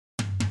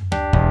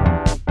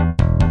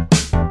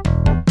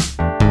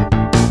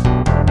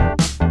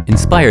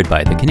inspired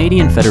by the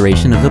Canadian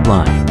Federation of the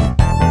Blind.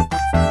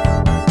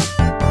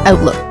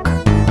 Outlook,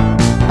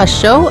 a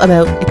show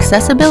about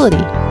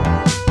accessibility,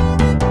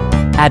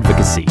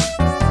 Advocacy,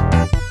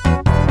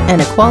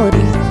 and equality.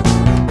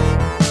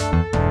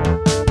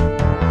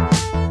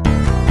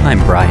 I'm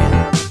Brian.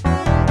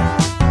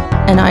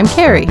 And I'm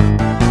Carrie.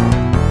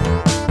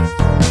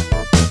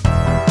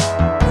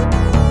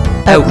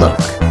 Outlook.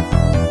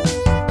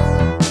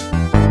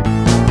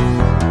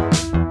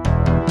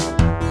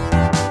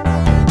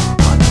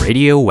 On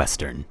Radio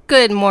Western.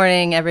 Good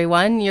morning,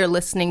 everyone. You're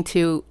listening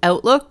to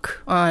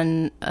Outlook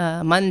on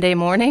Monday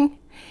morning.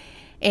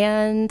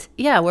 And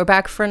yeah, we're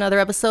back for another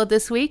episode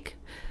this week.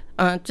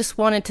 Just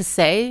wanted to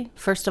say,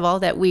 first of all,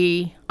 that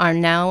we are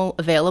now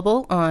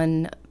available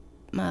on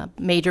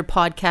major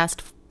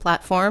podcast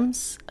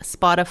platforms,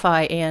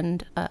 Spotify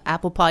and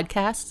Apple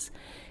Podcasts.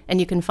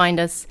 And you can find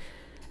us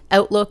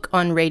Outlook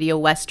on Radio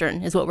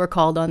Western is what we're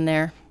called on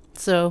there.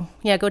 So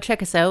yeah, go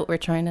check us out. We're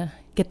trying to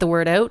get the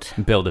word out.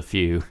 Build a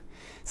few,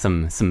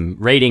 some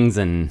ratings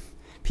and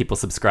people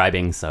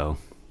subscribing, so.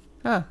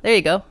 Oh, there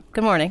you go.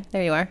 Good morning.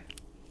 There you are.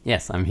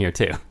 Yes, I'm here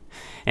too.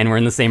 And we're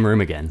in the same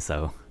room again,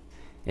 so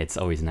it's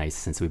always nice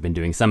since we've been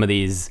doing some of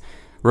these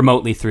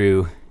remotely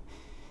through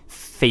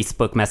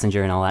Facebook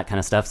Messenger and all that kind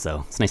of stuff,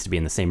 so it's nice to be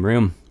in the same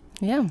room.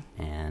 Yeah.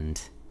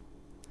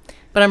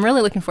 But I'm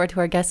really looking forward to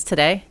our guest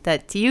today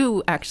that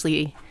you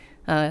actually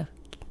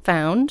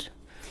found,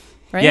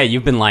 right? Yeah,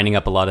 you've been lining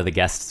up a lot of the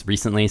guests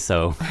recently,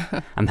 so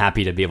I'm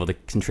happy to be able to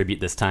contribute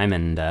this time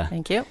and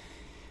Thank you.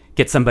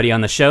 Get somebody on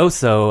the show.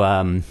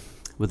 So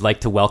would like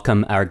to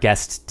welcome our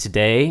guest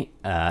today.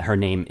 Her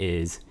name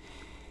is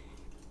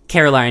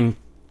Caroline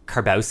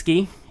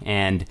Karbowski,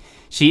 and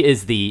she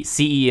is the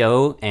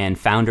CEO and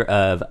founder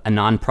of a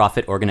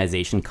nonprofit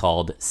organization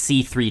called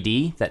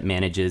C3D that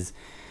manages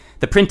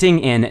the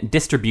printing and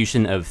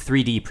distribution of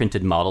 3D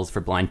printed models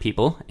for blind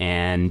people.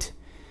 And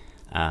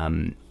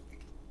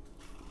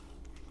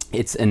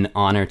it's an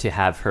honor to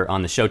have her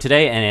on the show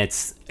today, and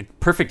it's a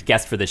perfect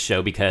guest for this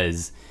show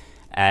because,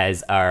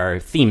 as our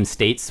theme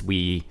states,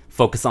 we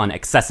focus on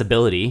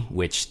accessibility,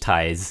 which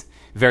ties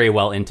very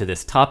well into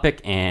this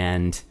topic.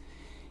 And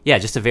yeah,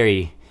 just a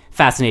very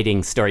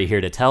fascinating story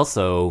here to tell,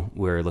 so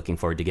we're looking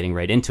forward to getting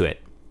right into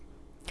it.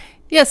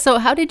 Yeah, so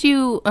how did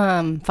you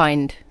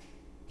find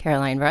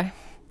Caroline, right?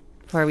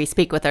 Before we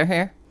speak with her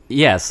here.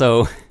 Yeah,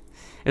 so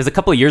it was a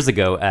couple of years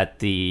ago at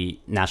the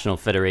National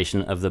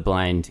Federation of the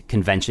Blind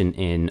convention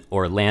in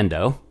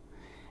Orlando.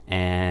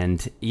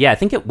 And yeah, I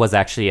think it was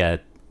actually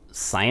a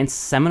science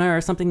seminar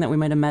or something that we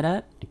might have met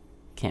at. I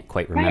can't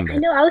quite remember. Right, I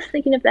know, I was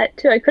thinking of that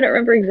too. I couldn't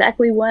remember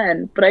exactly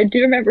when, but I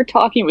do remember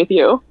talking with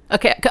you.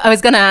 Okay, I was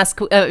going to ask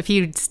if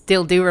you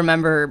still do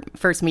remember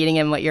first meeting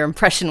him, what your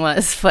impression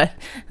was, but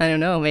I don't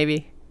know,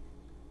 maybe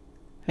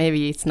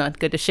it's not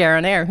good to share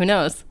on air. Who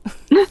knows?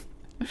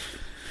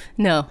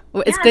 No,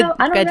 it's good.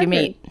 I don't glad you remember.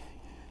 meet.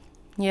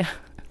 Yeah.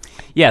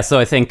 Yeah, so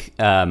I think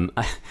I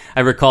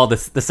recall the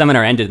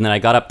seminar ended, and then I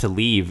got up to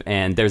leave,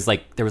 and there was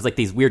like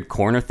these weird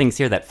corner things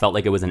here that felt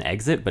like it was an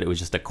exit, but it was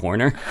just a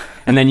corner.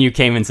 And then you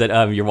came and said,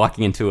 "You're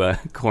walking into a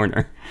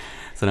corner."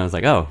 So then I was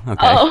like, "Oh,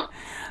 okay."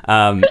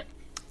 Oh.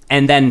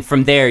 And then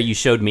from there, you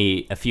showed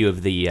me a few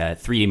of the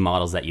 3D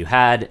models that you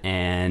had,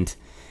 and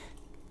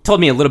told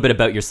me a little bit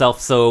about yourself.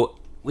 So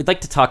we'd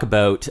like to talk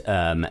about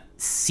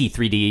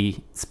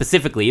C3D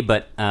specifically,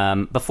 but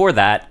before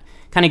that,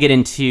 kind of get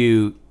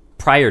into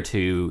prior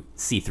to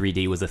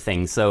C3D was a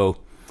thing. So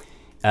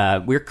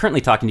we're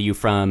currently talking to you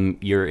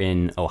you're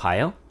in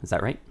Ohio, is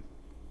that right?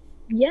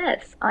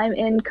 Yes, I'm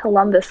in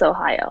Columbus,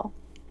 Ohio.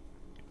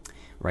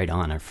 Right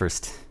on, our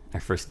first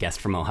guest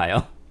from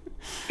Ohio.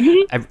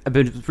 I've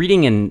been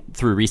reading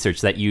through research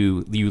that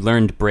you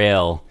learned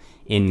Braille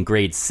in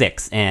grade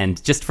 6,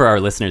 and just for our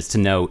listeners to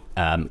note,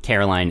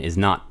 Caroline is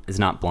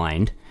not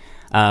blind.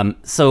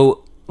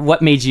 So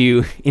what made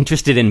you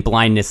interested in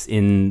blindness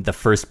in the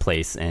first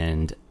place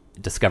and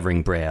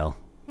discovering Braille?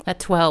 At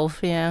 12,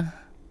 yeah.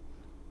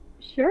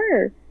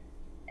 Sure.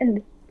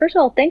 And first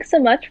of all, thanks so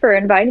much for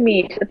inviting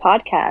me to the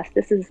podcast.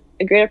 This is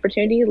a great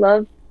opportunity.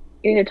 Love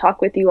getting to talk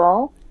with you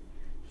all.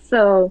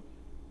 So,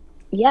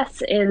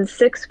 yes, in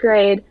 6th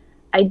grade,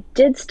 I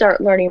did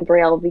start learning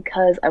Braille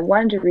because I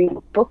wanted to read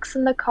books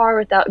in the car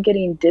without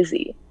getting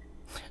dizzy.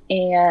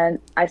 And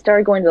I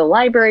started going to the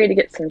library to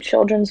get some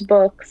children's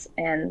books,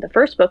 and the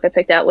first book I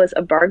picked out was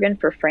A Bargain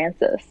for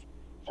Francis.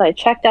 So I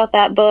checked out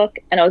that book,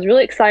 and I was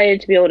really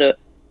excited to be able to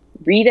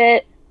read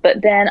it,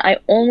 but then I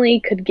only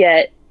could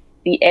get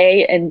the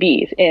A and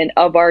B's in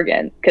A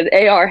Bargain, because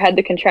AR had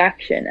the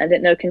contraction. I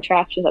didn't know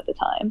contractions at the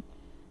time.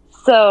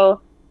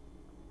 So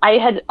I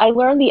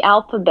learned the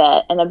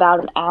alphabet in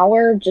about an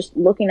hour just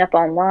looking up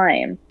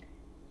online,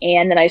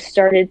 and then I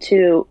started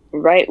to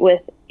write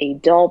with a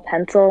dull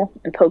pencil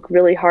and poke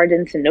really hard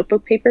into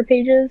notebook paper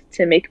pages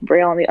to make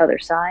Braille on the other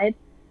side.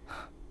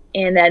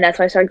 And then that's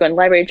when I started going to the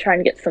library trying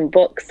to get some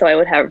books so I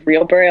would have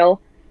real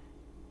Braille.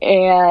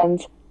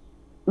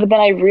 But then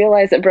I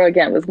realized that Braille,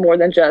 again, was more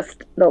than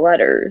just the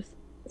letters.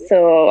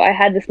 So I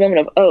had this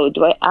moment of, oh,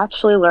 do I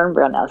actually learn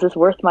Braille now? Is this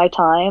worth my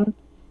time?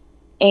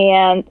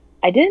 And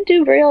I didn't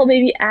do Braille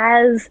maybe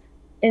as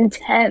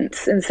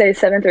intense in, say,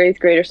 7th or 8th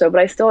grade or so,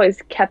 but I still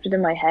always kept it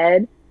in my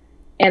head,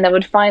 and I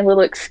would find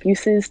little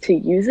excuses to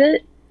use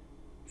it.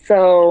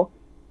 So,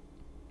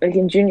 like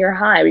in junior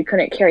high, we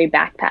couldn't carry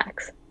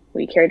backpacks.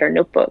 We carried our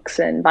notebooks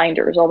and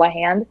binders all by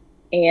hand,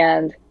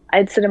 and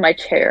I'd sit in my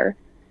chair,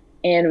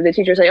 and the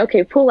teacher would say,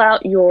 okay, pull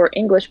out your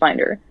English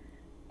binder.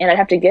 And I'd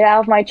have to get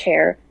out of my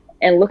chair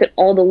and look at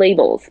all the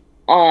labels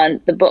on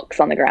the books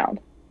on the ground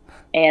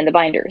and the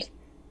binders.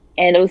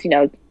 And it was,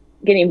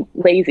 getting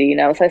lazy,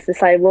 so I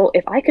decided, well,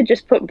 if I could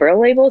just put Braille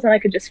labels and I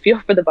could just feel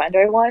for the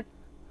binder I want.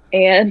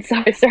 And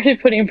so I started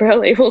putting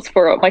Braille labels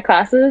for my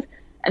classes,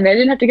 and then I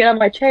didn't have to get out of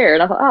my chair.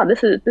 And I thought,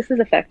 this is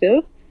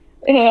effective.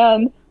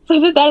 And so I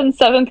did that in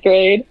 7th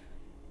grade,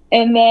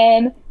 and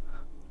then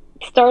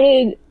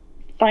started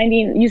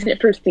using it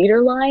for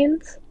theater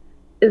lines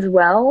as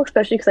well,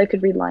 especially because I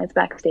could read lines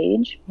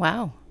backstage.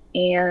 Wow.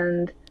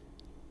 And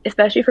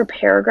especially for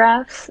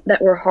paragraphs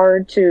that were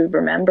hard to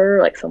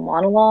remember, like some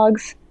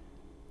monologues.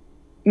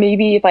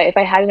 Maybe if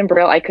I had it in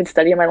Braille, I could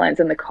study my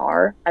lines in the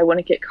car. I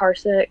wouldn't get car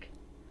sick.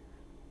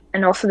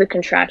 And also the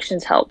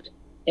contractions helped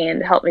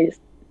me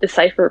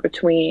decipher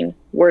between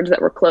words that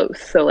were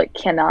close. So like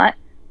cannot,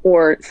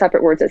 or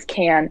separate words as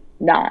can,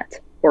 not,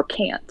 or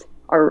can't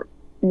are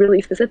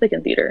really specific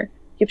in theater.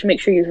 You have to make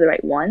sure you use the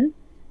right one.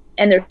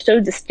 And they're so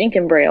distinct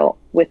in Braille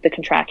with the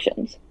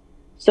contractions.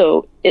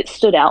 So it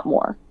stood out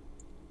more.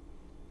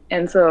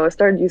 And so I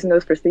started using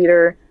those for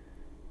theater.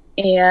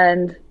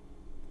 And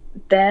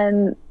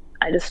then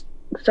I just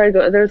started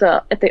going.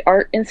 At the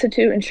Art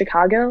Institute in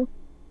Chicago,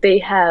 they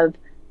have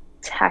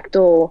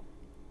tactile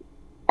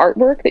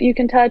artwork that you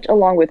can touch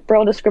along with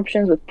Braille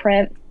descriptions with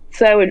print.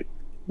 So I would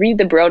read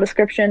the Braille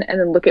description and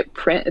then look at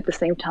print at the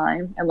same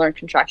time and learn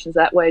contractions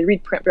that way. I'd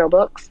read print Braille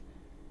books.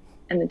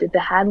 And then did the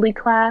Hadley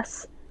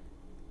class.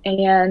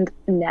 And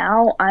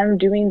now I'm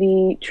doing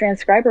the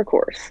transcriber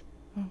course.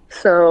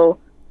 So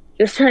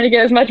just trying to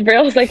get as much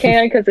Braille as I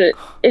can, because it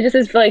just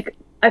is like,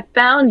 I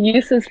found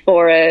uses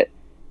for it.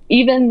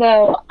 Even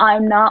though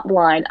I'm not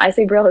blind, I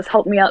say Braille has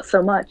helped me out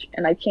so much,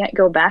 and I can't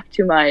go back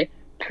to my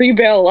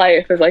pre-Braille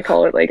life, as I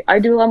call it. Like, I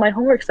do a lot of my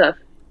homework stuff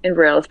in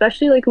Braille,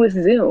 especially like with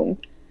Zoom.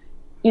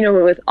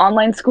 With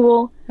online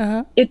school,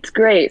 It's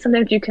great.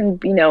 Sometimes you can,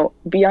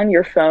 be on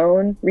your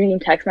phone reading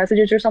text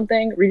messages or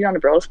something, reading on a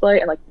Braille display,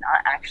 and like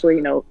not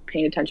actually,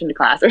 paying attention to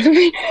class or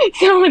something.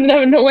 So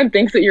no one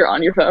thinks that you're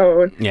on your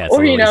phone. Yeah,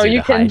 or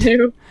you can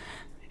do.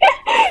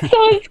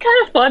 So it's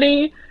kind of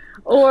funny.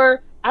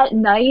 Or at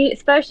night,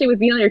 especially with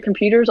being on your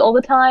computers all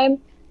the time,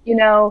 you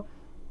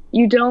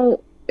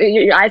don't.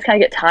 Your eyes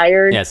kind of get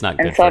tired. Yeah, it's not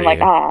good. And so I'm like,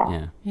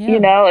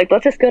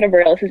 let's just go to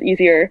Braille. This is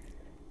easier.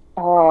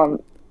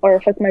 Or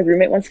if like my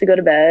roommate wants to go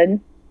to bed,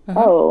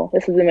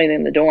 this is mainly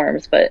in the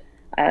dorms, but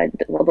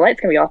the lights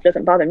can be off. It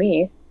doesn't bother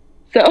me.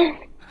 So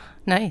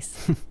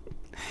nice.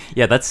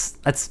 Yeah, that's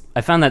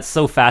I found that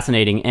so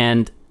fascinating,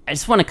 and I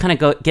just want to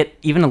kind of get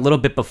even a little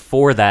bit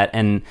before that,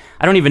 and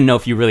I don't even know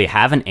if you really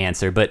have an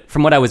answer, but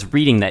from what I was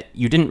reading, that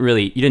you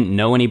didn't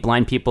know any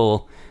blind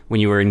people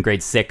when you were in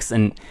grade 6,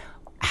 and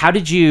how do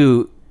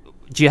you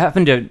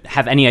happen to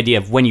have any idea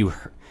of when you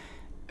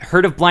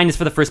heard of blindness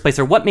for the first place,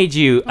 or what made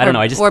you? I don't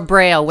know. Or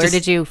Braille. Where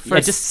did you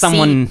first? Just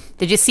someone.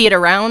 Did you see it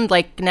around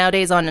like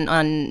nowadays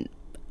on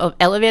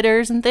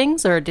elevators and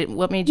things, or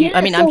what made you? Yeah,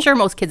 I'm sure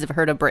most kids have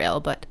heard of Braille,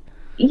 but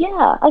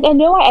yeah, like I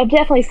know I've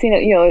definitely seen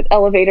it.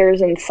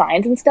 Elevators and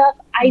signs and stuff.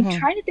 I'm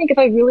trying to think if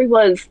I really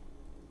was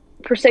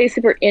per se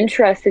super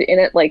interested in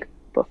it like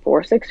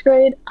before 6th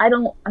grade. I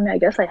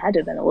guess I had to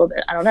have been a little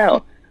bit. I don't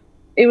know.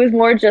 It was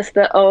more just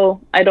that,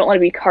 I don't want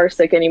to be car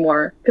sick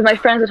anymore. Because my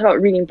friends would talk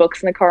about reading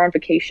books in the car on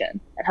vacation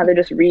and how they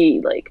just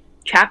read, like,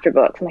 chapter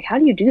books. I'm like, how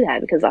do you do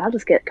that? Because I'll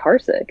just get car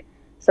sick.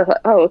 So I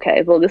thought,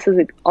 okay, well,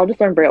 I'll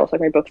just learn Braille so I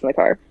can read books in the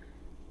car.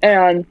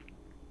 And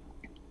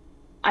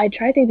I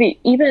try to think,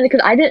 even because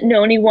I didn't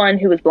know anyone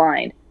who was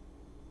blind,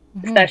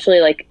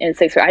 especially, like, in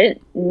 6th grade. I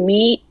didn't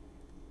meet,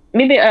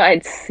 maybe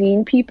I'd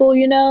seen people,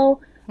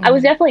 I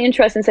was definitely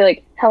interested in, say,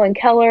 like, Helen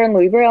Keller and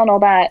Louis Braille and all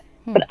that.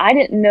 But I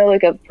didn't know,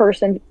 like, a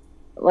person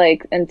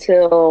like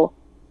until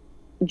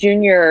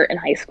junior in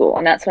high school,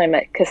 and that's when I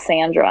met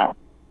Cassandra,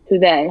 who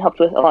then helped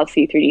with a lot of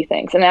C3D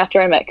things. And after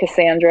I met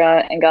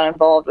Cassandra and got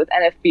involved with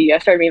NFB, I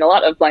started meeting a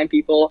lot of blind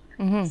people.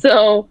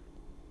 So,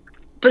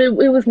 but it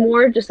was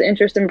more just an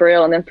interest in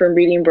Braille, and then from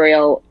reading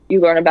Braille,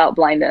 you learn about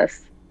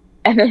blindness,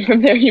 and then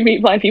from there you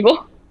meet blind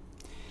people.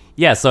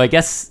 Yeah, so I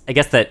guess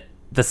that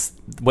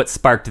what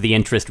sparked the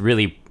interest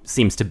really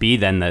seems to be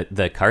then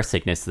the car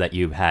sickness that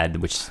you had,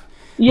 which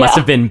must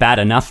have been bad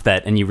enough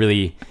and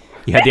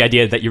you had the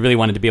idea that you really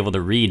wanted to be able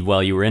to read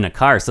while you were in a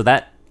car. So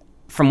that,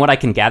 from what I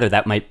can gather,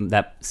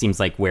 that seems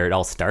like where it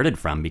all started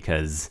from,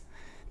 because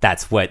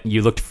that's what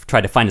you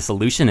tried to find a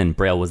solution, and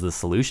Braille was the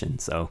solution.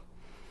 So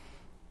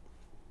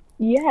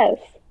yes,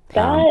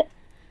 that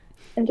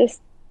and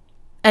just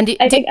and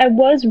I think I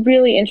was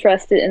really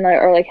interested in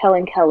like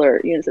Helen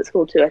Keller units at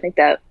school too. I think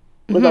that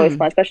was always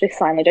fun, especially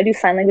sign language. I do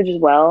sign language as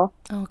well.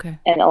 Oh, okay.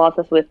 And a lot of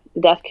stuff with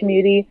the deaf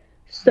community.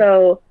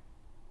 So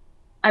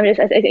I'm just,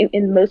 I think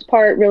in most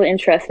part, really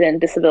interested in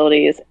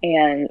disabilities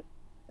and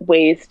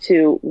ways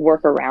to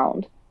work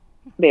around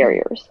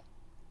barriers.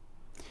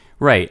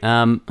 Right.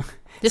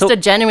 Just a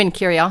genuine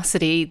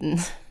curiosity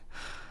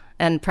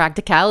and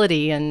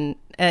practicality and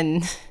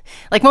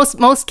like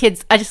most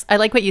kids. I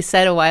like what you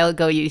said a while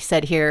ago. You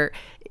said here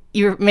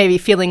you're maybe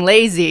feeling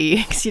lazy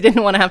because you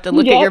didn't want to have to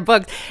look at your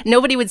books.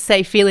 Nobody would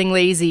say feeling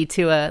lazy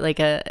to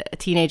a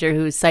teenager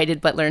who's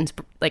sighted but learns,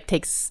 like,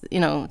 takes, you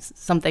know,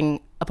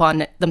 something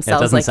upon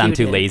themselves. It doesn't like sound you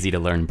too did. lazy to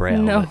learn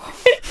Braille. No.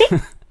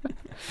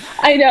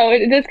 I know,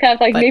 it's kind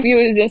of like maybe you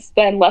would just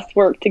spend less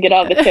work to get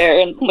out of the chair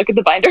and look at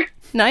the binder.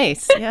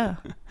 Nice, yeah.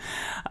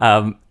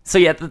 So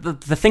yeah,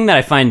 the thing that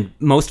I find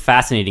most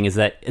fascinating is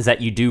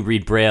that you do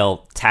read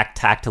Braille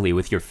tactily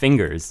with your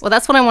fingers. Well,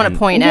 that's what I want to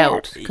point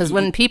out, because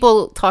when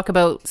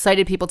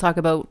sighted people talk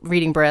about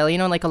reading Braille, you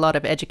know, like a lot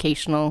of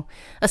educational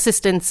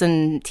assistants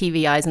and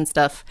TVIs and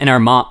stuff. And our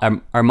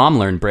mom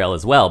learned Braille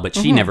as well, but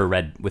she never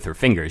read with her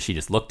fingers. She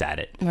just looked at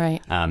it.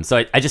 Right.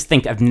 So I just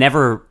think I've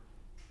never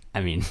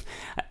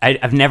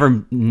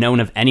known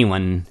of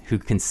anyone who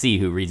can see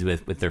who reads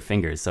with their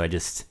fingers. So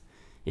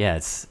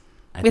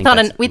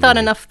we thought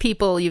enough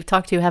people you've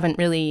talked to haven't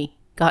really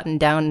gotten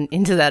down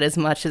into that as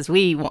much as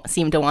we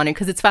seem to want to,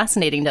 because it's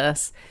fascinating to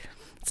us.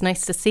 It's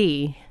nice to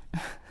see.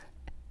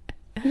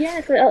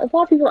 Yes, a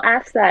lot of people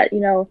ask that,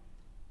 you know,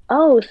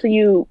 oh, so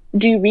do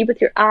you read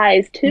with your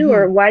eyes too,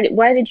 or why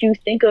did you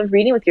think of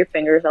reading with your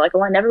fingers? I'm like,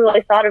 well, I never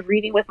really thought of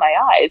reading with my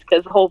eyes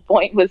because the whole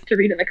point was to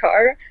read in the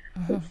car.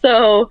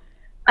 So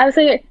I was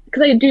saying,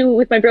 because I do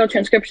with my Braille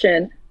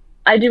transcription,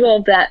 I do all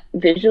of that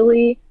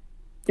visually.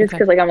 Just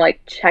because, like, I'm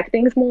like check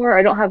things more.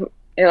 I don't have,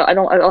 you know,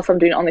 I'm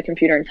doing it on the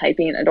computer and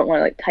typing. I don't want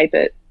to like type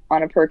it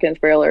on a Perkins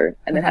Brailler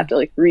and then have to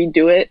like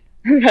redo it.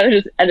 Rather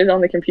just edit on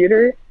the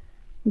computer.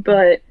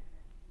 But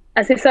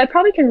I say, so I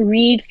probably can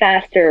read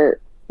faster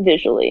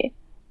visually.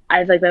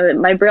 I've like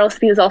my Braille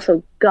speed has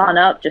also gone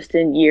up just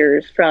in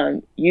years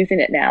from using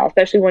it now,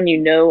 especially when you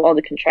know all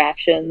the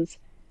contractions.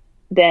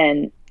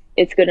 Then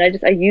it's good. And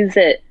I use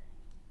it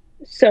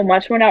so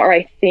much more now, or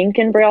I think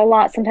in Braille a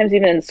lot. Sometimes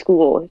even in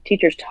school,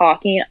 teachers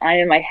talking, I'm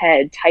in my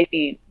head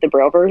typing the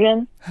Braille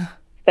version,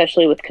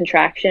 especially with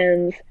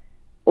contractions,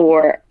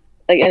 or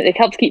like it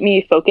helps keep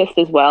me focused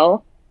as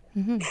well.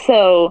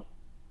 So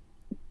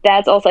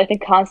that's also, I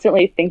think,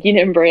 constantly thinking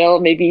in Braille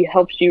maybe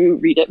helps you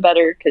read it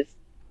better because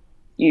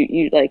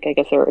you like, I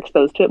guess, are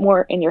exposed to it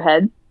more in your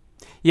head.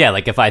 Yeah,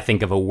 like if I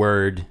think of a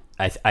word,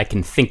 I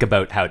can think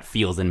about how it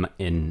feels in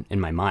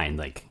my mind,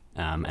 like,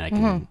 and I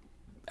can.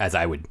 As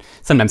I would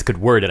sometimes could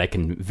word it, I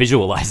can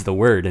visualize the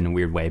word in a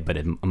weird way, but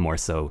I'm more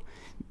so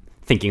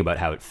thinking about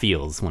how it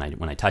feels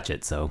when I touch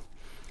it. So,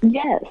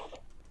 yes.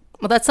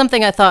 Well, that's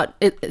something I thought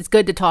it's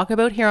good to talk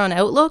about here on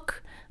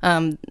Outlook.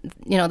 You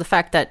know, the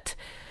fact that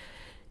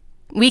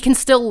we can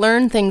still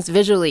learn things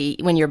visually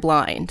when you're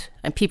blind,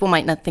 and people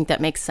might not think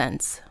that makes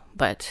sense,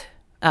 but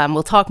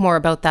we'll talk more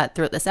about that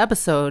throughout this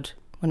episode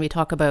when we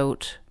talk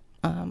about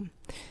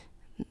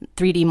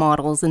 3D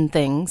models and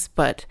things.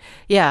 But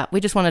yeah, we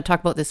just want to talk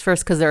about this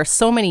first because there are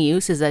so many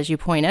uses, as you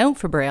point out,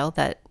 for Braille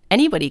that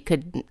anybody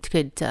could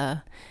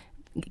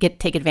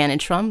take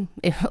advantage from.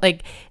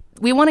 Like,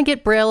 we want to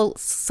get Braille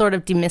sort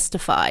of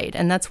demystified,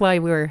 and that's why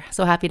we're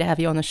so happy to have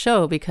you on the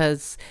show,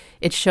 because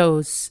it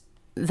shows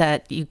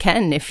that you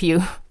can, if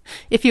you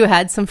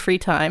had some free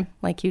time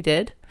like you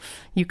did,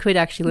 you could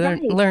actually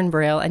learn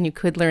Braille, and you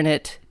could learn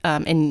it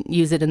and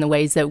use it in the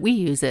ways that we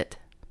use it.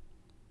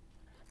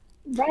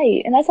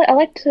 Right, and that's like I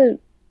like to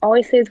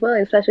always say as well,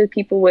 especially with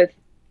people with,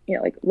 you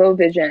know, like low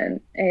vision,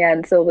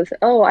 and so with,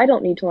 oh, I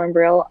don't need to learn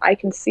Braille, I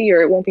can see,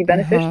 or it won't be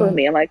beneficial to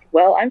me. I'm like,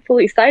 well, I'm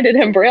fully sighted,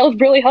 and Braille's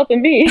really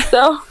helping me.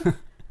 So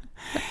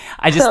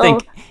I just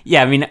think,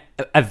 yeah, I mean,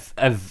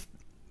 I've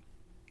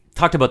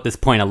talked about this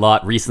point a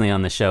lot recently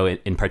on the show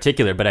in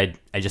particular, but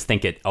I just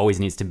think it always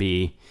needs to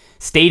be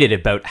stated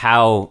about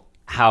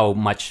how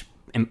much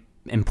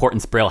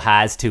importance Braille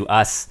has to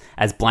us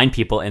as blind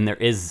people, and there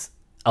is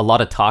a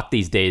lot of talk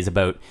these days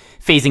about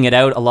phasing it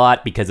out a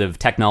lot because of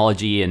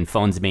technology and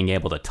phones being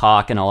able to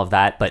talk and all of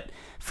that. But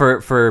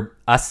for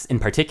us in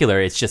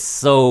particular, it's just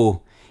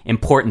so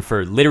important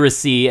for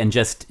literacy and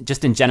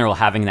just in general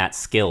having that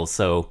skill.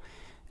 So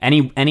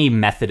any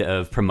method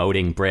of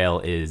promoting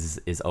Braille is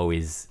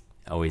always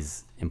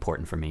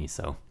important for me.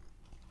 So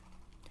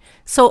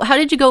how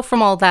did you go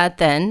from all that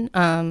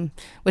then,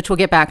 which we'll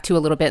get back to a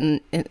little bit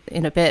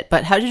in a bit,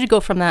 but how did you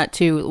go from that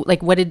to,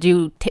 like, where did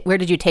you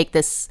take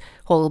this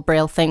whole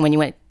Braille thing when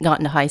you got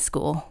into high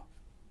school?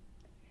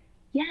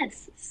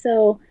 Yes.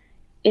 So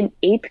in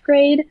 8th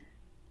grade,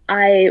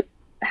 I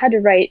had to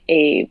write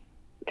a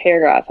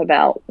paragraph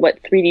about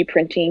what 3D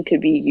printing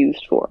could be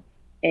used for,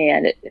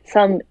 and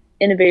some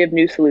innovative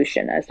new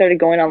solution. I started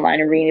going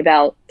online and reading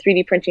about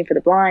 3D printing for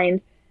the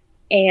blind,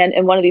 and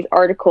in one of these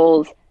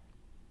articles,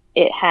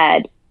 it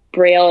had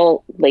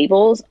Braille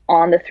labels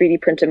on the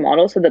 3D printed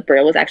model, so the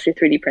Braille was actually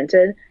 3D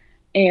printed.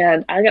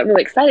 And I got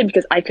really excited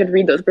because I could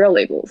read those Braille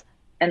labels.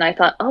 And I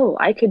thought, oh,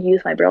 I could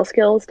use my Braille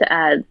skills to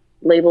add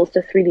labels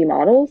to 3D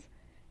models.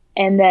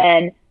 And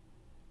then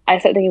I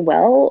started thinking,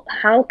 well,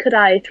 how could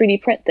I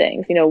 3D print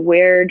things? You know,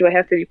 where do I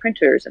have 3D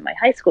printers? And my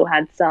high school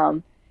had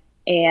some,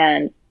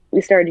 and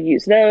we started to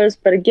use those.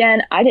 But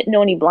again, I didn't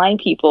know any blind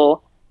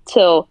people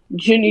till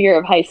junior year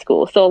of high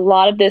school. So a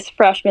lot of this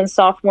freshman,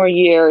 sophomore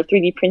year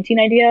 3D printing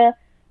idea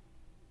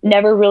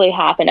never really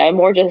happened. I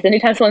more just,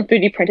 anytime someone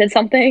 3D printed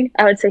something,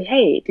 I would say,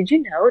 hey, did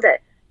you know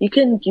that you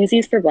can use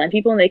these for blind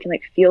people and they can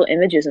like feel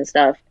images and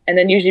stuff? And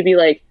then usually be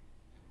like,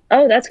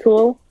 oh, that's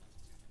cool.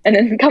 And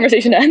then the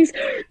conversation ends.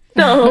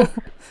 So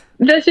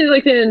that's just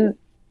like in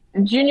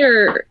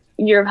junior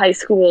year of high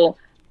school.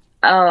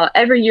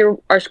 Every year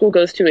our school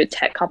goes to a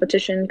tech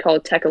competition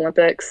called Tech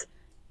Olympics.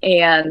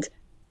 And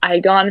I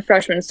had gone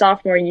freshman,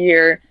 sophomore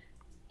year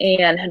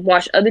and had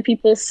watched other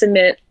people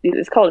submit.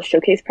 It's called a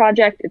showcase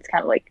project. It's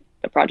kind of like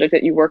a project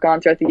that you work on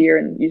throughout the year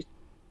and you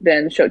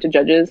then show it to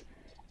judges.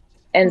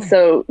 And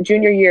so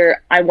junior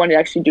year, I wanted to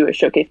actually do a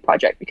showcase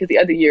project because the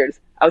other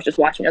years I was just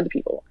watching other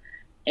people.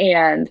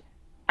 And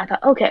I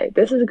thought, okay,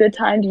 this is a good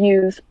time to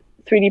use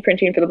 3D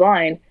printing for the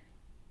blind.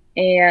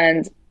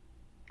 And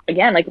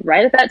again, like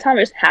right at that time,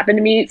 I just happened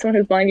to meet someone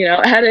who's blind, you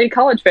know, at a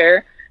college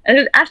fair. And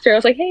I just asked her, I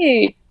was like,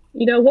 hey,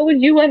 you know, what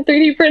would you want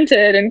 3D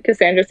printed? And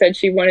Cassandra said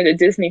she wanted a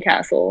Disney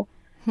castle.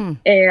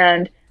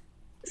 And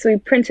so we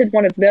printed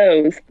one of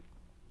those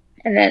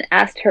and then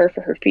asked her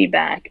for her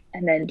feedback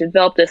and then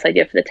developed this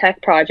idea for the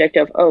tech project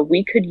of, oh,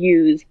 we could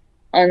use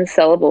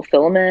unsellable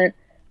filament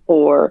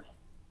or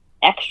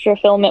extra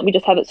filament we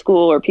just have at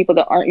school, or people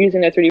that aren't using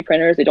their 3D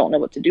printers, they don't know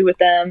what to do with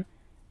them.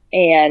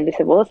 And they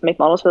said, well, let's make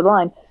models for the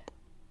blind.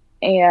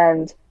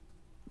 And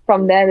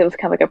from then, it was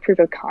kind of like a proof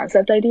of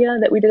concept idea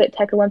that we did at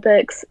Tech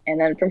Olympics. And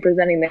then from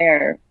presenting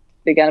there,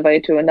 they got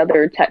invited to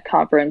another tech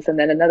conference and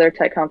then another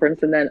tech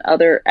conference and then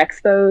other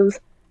expos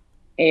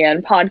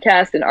and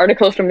podcasts and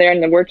articles from there.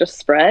 And the word just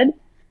spread.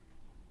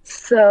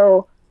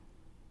 So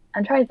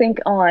I'm trying to think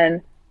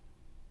on,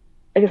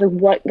 I guess, like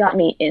what got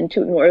me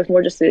into it more. It was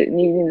more just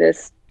needing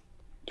this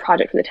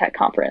project for the tech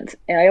conference.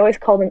 And I always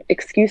call them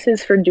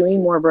excuses for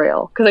doing more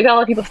Braille. Because I got a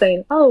lot of people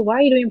saying, oh, why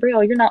are you doing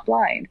Braille? You're not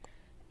blind.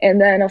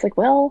 And then I was like,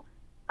 well,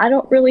 I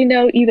don't really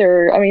know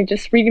either. I mean,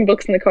 just reading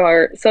books in the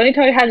car. So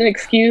anytime I had an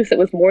excuse that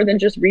was more than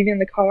just reading in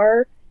the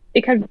car,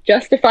 it kind of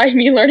justified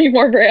me learning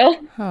more Braille.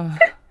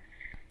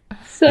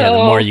 So yeah, the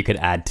more you could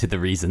add to the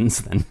reasons,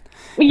 then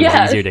it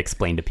was easier to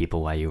explain to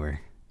people why you were.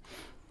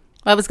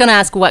 I was going to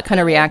ask what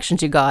kind of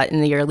reactions you got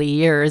in the early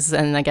years,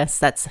 and I guess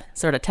that's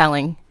sort of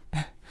telling.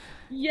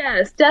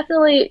 Yes,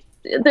 definitely.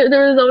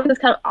 There was always this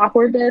kind of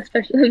awkwardness,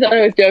 especially I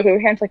always joke with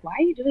my parents, like, why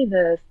are you doing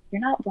this?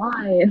 You're not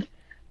blind.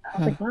 I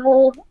was like,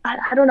 well,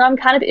 I don't know. I'm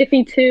kind of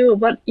iffy too,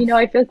 but you know,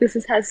 I feel like this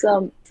has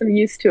some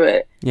use to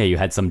it. Yeah, you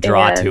had some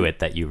draw to it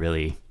that you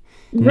really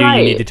knew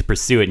you needed to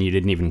pursue it, and you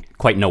didn't even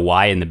quite know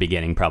why in the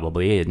beginning,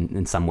 probably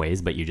in some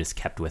ways, but you just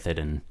kept with it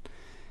and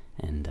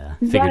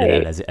figured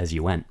it out as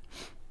you went.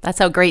 That's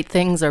how great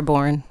things are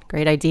born.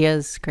 Great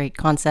ideas, great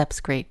concepts,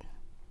 great.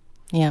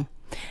 Yeah.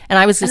 And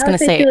I was just going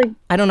to say,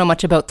 I don't know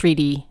much about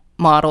 3D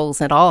models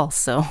at all,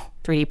 so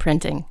 3D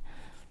printing.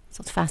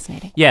 So it's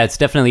fascinating. Yeah, it's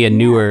definitely a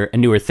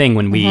newer thing.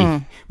 When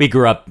we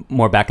grew up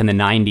more back in the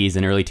 90s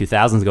and early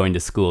 2000s going to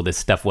school, this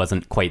stuff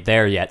wasn't quite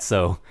there yet.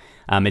 So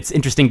it's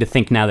interesting to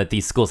think now that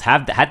these schools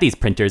have had these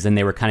printers and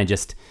they were kind of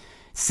just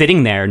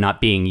sitting there not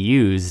being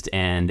used,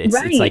 and it's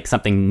like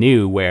something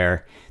new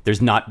where it's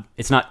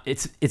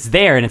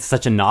there, and it's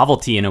such a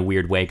novelty in a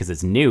weird way because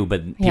it's new,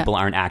 but people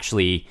aren't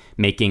actually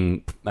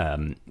making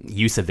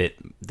use of it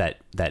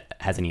that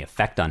has any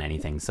effect on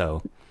anything.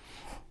 So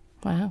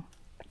wow.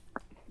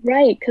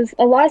 Right, because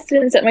a lot of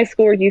students at my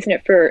school were using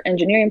it for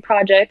engineering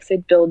projects.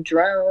 They'd build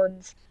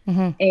drones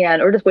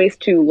or just ways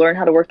to learn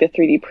how to work the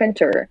 3D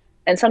printer.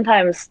 And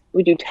sometimes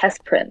we do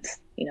test prints,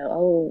 you know,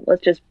 oh,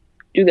 let's just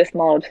do this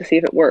model to see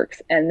if it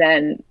works. And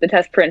then the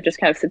test print just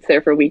kind of sits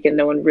there for a week and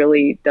no one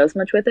really does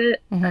much with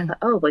it. And I thought,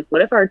 oh, like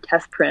what if our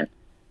test print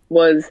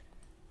was,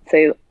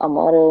 say, a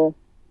model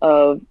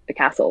of a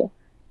castle?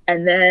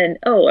 And then,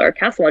 oh, our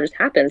castle model just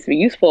happens to be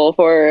useful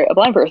for a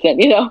blind person,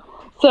 you know?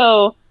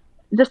 So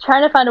just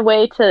trying to find a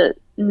way to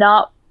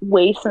not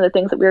waste some of the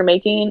things that we were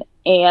making,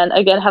 and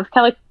again have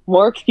kind of like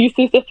more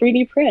excuses to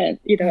 3D print.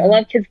 You know, a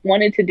lot of kids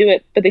wanted to do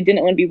it, but they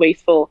didn't want to be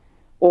wasteful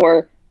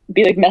or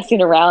be like messing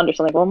around or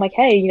something. Well, I'm like,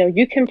 hey, you know,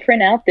 you can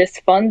print out this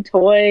fun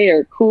toy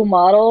or cool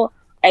model,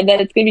 and then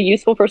it's going to be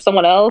useful for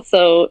someone else,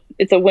 so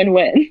it's a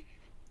win-win.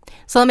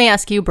 So let me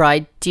ask you,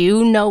 Bride, do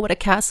you know what a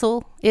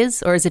castle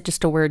is, or is it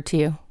just a word to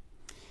you?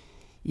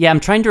 Yeah, I'm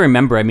trying to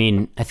remember. I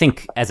mean, I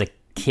think as a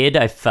kid,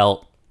 I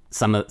felt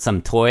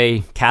some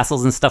toy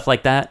castles and stuff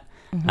like that.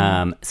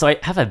 So I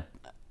have a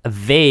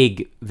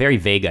very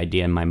vague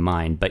idea in my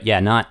mind, but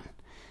yeah, not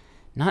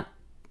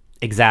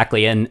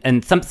exactly.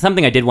 And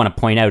something I did want to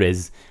point out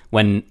is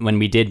when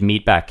we did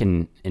meet back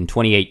in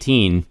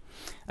 2018,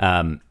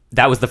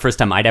 that was the first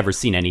time I'd ever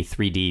seen any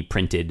 3D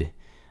printed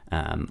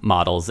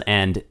models,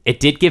 and it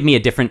did give me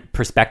a different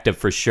perspective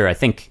for sure. I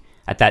think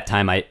at that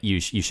time you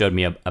showed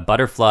me a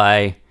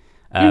butterfly,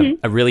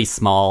 a really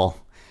small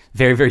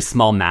very, very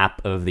small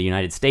map of the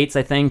United States,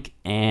 I think,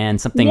 and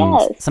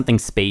something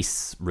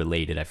space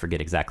related. I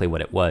forget exactly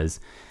what it was.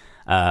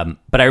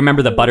 But I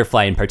remember the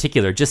butterfly in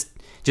particular, just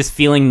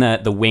feeling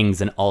the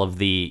wings and all of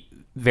the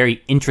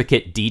very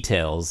intricate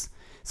details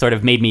sort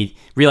of made me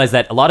realize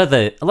that a lot of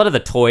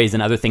the toys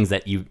and other things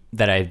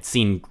that I've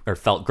seen or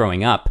felt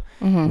growing up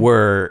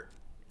were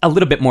a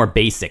little bit more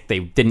basic. They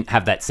didn't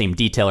have that same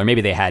detail, or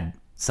maybe they had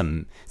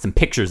some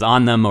pictures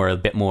on them or a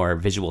bit more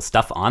visual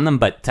stuff on them,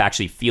 but to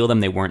actually feel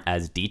them, they weren't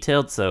as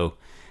detailed. So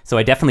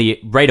I definitely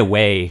right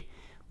away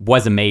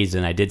was amazed,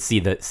 and I did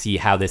see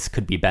how this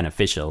could be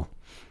beneficial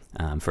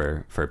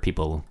for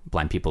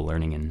blind people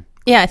learning. And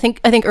yeah, I think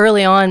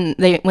early on,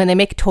 when they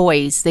make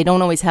toys, they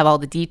don't always have all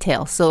the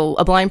detail. So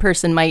a blind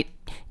person might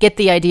get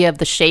the idea of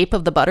the shape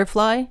of the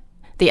butterfly,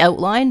 the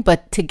outline,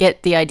 but to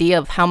get the idea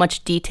of how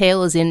much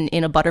detail is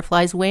in a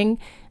butterfly's wing,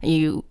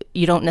 you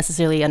don't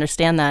necessarily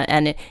understand that.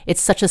 And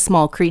it's such a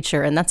small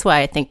creature, and that's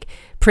why I think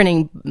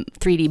printing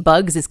 3D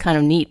bugs is kind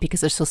of neat,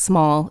 because they're so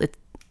small. If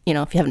you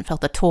haven't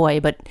felt a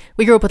toy, but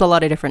we grew up with a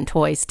lot of different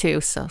toys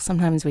too, so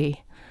sometimes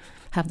we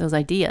have those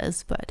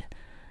ideas, but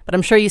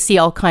I'm sure you see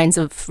all kinds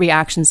of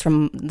reactions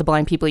from the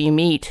blind people you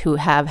meet who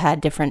have had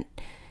different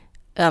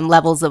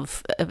levels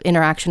of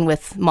interaction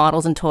with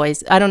models and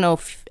toys. I don't know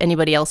if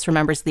anybody else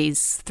remembers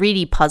these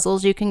 3D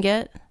puzzles you can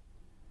get.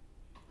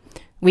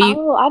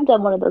 I've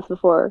done one of those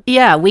before.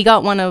 Yeah, we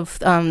got one of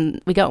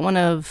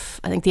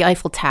I think the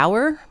Eiffel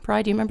Tower.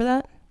 Bri, do you remember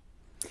that?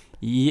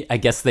 Yeah, I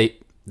guess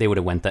they would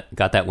have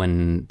got that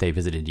when they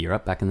visited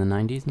Europe back in the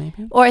 90s,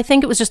 maybe? Or I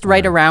think it was just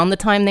right around the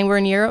time they were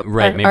in Europe.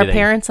 Right, our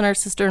parents and our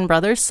sister and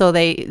brothers. So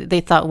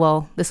they thought,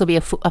 well, this will be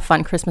a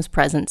fun Christmas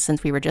present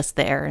since we were just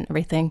there and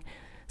everything.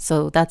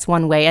 So that's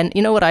one way. And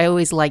you know what I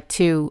always like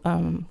too,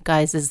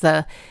 guys, is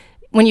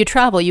when you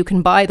travel, you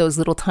can buy those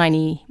little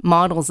tiny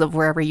models of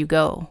wherever you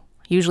go.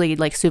 Usually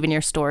like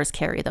souvenir stores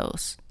carry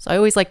those. So I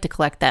always like to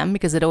collect them,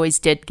 because it always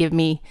did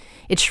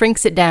it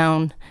shrinks it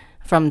down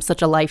from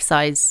such a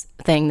life-size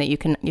thing that you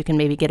can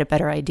maybe get a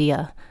better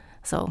idea.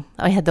 So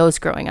I had those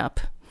growing up.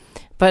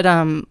 But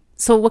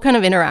so what kind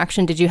of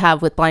interaction did you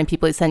have with blind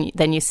people?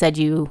 Then you said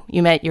you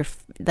met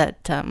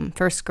that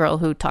first girl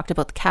who talked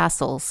about the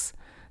castles.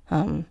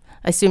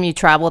 I assume you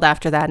traveled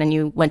after that and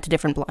you went to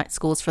different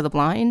schools for the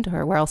blind,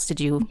 or where else did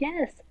you?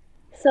 Yes.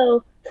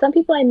 So some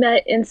people I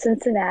met in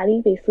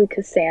Cincinnati, basically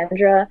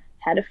Cassandra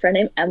had a friend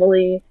named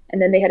Emily,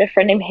 and then they had a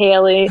friend named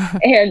Haley,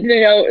 and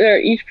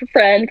each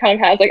friend kind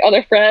of has like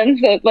other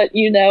friends that let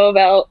you know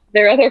about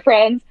their other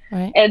friends.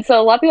 Right. And so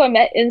a lot of people I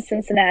met in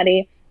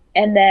Cincinnati,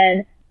 and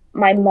then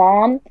my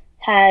mom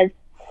had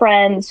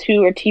friends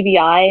who were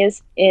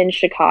TBIs in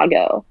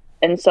Chicago,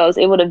 and so I was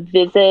able to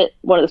visit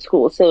one of the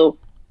schools. So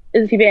it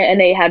was a TBI, and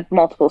they had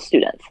multiple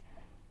students,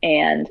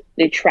 and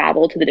they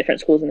traveled to the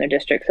different schools in their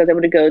district. So I was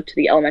able to go to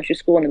the elementary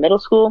school and the middle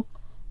school,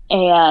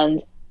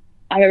 and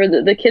I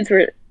remember the kids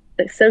were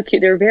so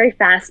cute. They were very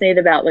fascinated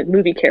about like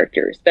movie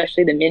characters,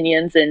 especially the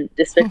Minions and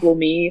Despicable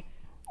Me,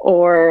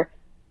 or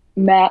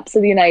maps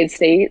of the United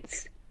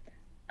States.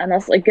 And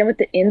also like again with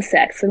the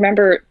insects.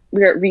 Remember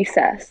we were at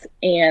recess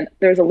and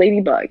there was a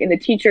ladybug, and the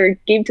teacher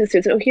gave to the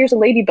students, "Oh, here's a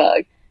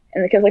ladybug."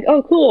 And the kids were like,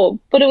 "Oh, cool."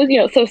 But it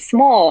was so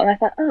small. And I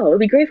thought, oh, it'd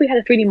be great if we had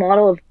a 3D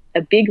model of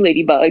a big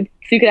ladybug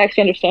so you could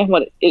actually understand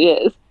what it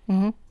is.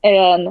 Mm-hmm.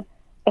 And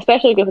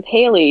especially with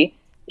Haley,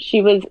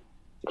 she was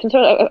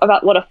concerned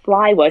about what a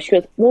fly was. She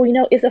goes, "Well,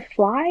 is a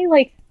fly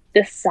like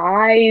the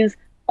size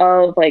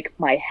of like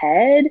my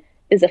head?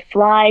 Is a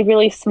fly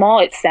really small?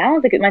 It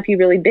sounds like it might be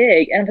really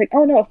big." And I was like,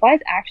 "Oh no, a fly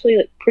is actually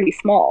like pretty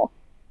small."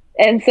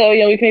 And so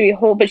we can maybe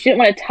hold, but she didn't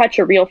want to touch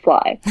a real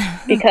fly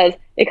because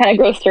it kind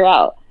of grossed her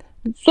out.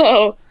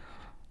 So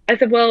I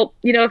said, "Well,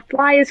 a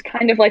fly is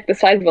kind of like the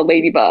size of a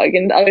ladybug."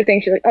 And the other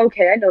thing, she's like,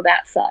 "Okay, I know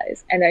that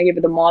size." And I gave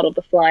her the model of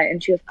the fly,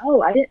 and she goes,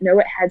 "Oh, I didn't know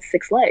it had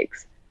 6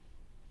 legs."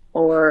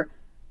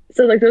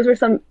 So like those were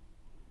some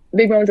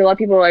big moments. A lot of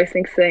people I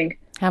think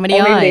how many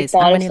eyes,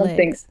 how many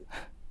legs,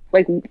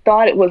 like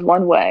thought it was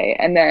one way,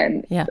 and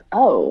then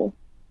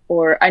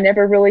or I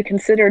never really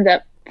considered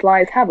that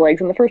flies have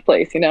legs in the first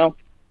place,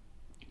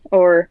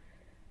 or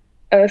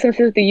sometimes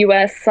with the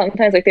U.S.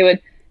 sometimes like they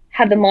would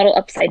have the model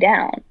upside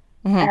down,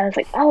 and I was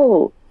like,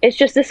 "Oh, it's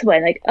just this way."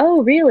 And like,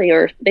 "Oh, really?"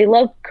 Or they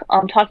love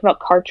talking about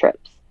car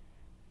trips.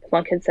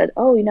 One kid said,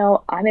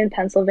 "Oh, I'm in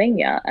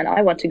Pennsylvania and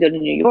I want to go to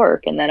New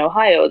York and then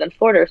Ohio, then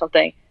Florida or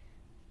something."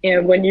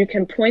 And when you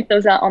can point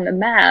those out on the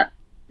map,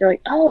 they're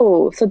like,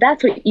 "Oh, so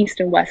that's what East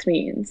and West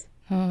means."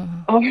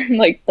 Or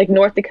like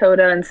North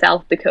Dakota and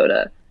South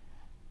Dakota.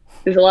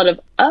 There's a lot of,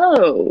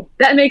 "Oh,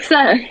 that makes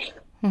sense,"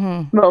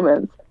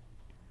 moments.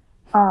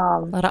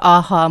 A lot of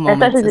aha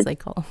moments, as they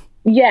call.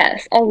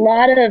 Yes, a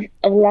lot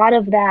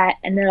of that,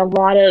 and then a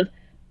lot of,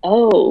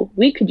 "Oh,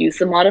 we could use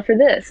the model for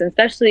this." And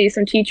especially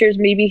some teachers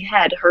maybe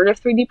had heard of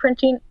 3D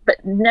printing,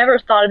 but never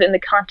thought of it in the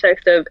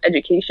context of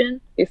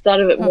education. They thought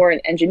of it more in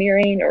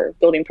engineering or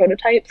building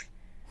prototypes.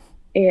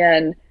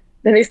 And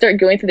then they start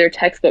going through their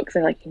textbooks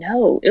and like, it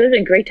would have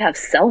been great to have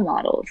cell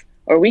models,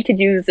 or we could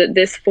use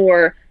this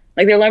for,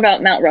 like they learn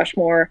about Mount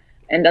Rushmore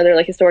and other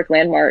like historic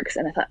landmarks.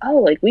 And I thought, oh,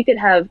 like we could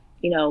have,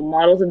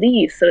 models of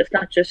these, so it's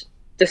not just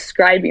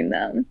describing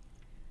them.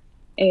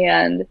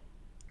 And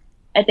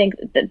I think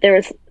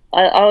that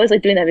I always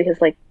like doing that,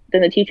 because like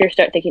then the teachers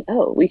start thinking,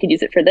 oh, we could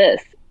use it for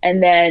this.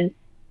 And then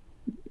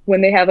when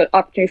they have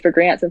opportunities for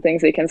grants and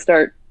things, they can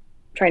start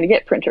trying to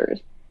get printers.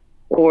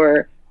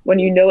 Or when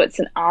it's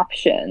an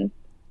option,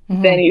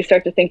 then you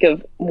start to think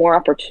of more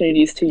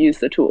opportunities to use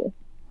the tool.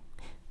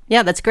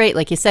 Yeah, that's great.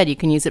 Like you said, you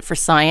can use it for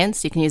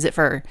science. You can use it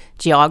for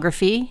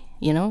geography.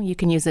 You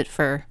can use it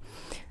for...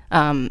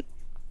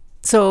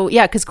 So,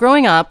 yeah, because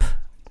growing up...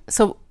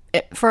 So,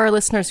 for our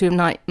listeners who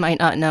might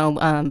not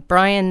know,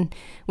 Brian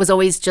was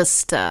always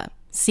just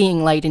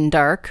seeing light and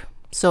dark.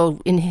 So,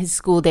 in his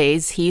school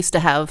days, he used to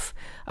have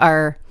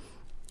our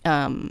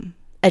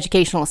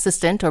educational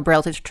assistant, or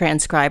Braille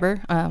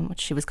transcriber, which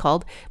she was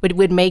called,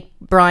 would make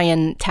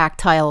Brian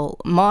tactile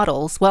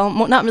models. Well,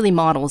 not really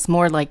models,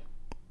 more like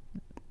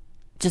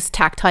just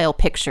tactile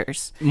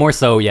pictures. More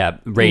so,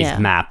 raised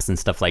maps and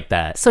stuff like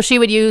that. So she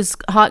would use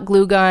hot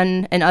glue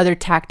gun and other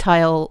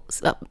tactile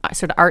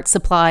sort of art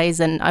supplies,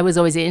 and I was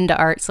always into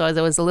art, so I was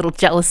always a little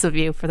jealous of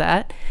you for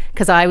that,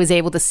 because I was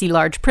able to see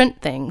large print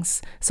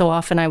things. So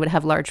often I would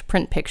have large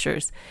print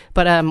pictures.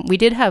 But we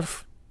did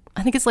have,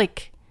 I think it's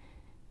like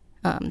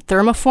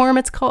thermoform,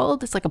 it's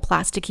called. It's like a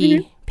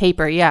plasticky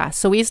paper, yeah.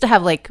 So we used to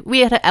have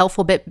we had an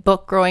alphabet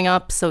book growing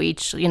up, so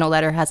each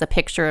letter has a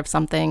picture of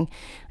something,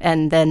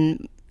 and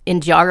then in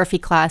geography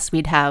class,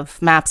 we'd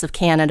have maps of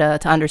Canada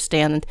to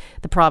understand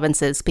the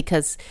provinces,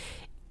 because,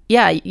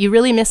 you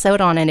really miss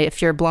out on it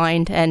if you're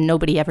blind and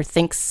nobody ever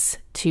thinks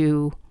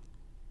to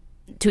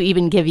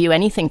even give you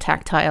anything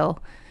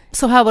tactile.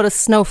 So how about a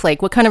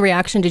snowflake? What kind of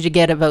reaction did you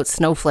get about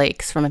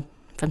snowflakes from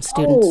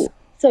students? Oh,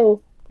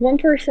 so one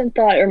person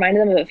thought it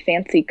reminded them of a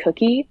fancy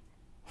cookie,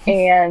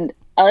 and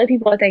other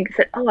people, I think,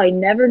 said, oh, I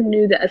never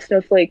knew that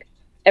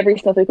every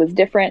snowflake was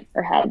different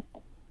or had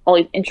all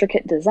these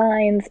intricate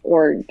designs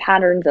or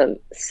patterns of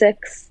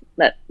 6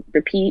 that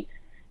repeat.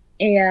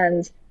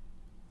 And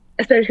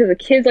especially because the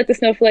kids like the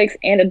snowflakes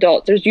and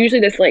adults, there's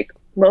usually this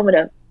moment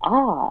of,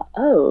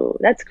 oh,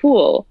 that's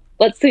cool,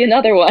 let's see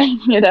another one,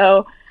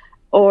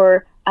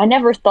 or I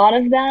never thought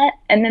of that.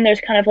 And then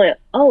there's kind of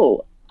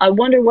oh, I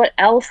wonder what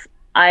else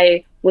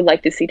I would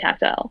like to see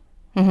tactile.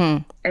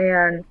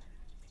 And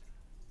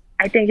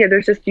I think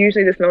there's just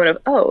usually this moment of,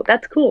 oh,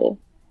 that's cool,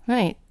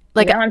 right?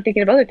 Now I'm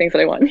thinking of other things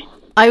that I want.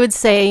 I would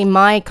say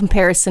my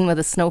comparison with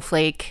a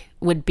snowflake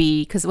would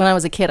be, because when I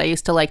was a kid, I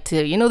used to like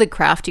to, the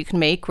craft you can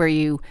make where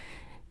you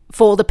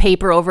fold the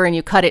paper over and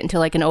you cut it into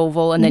an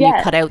oval, and then you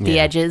cut out the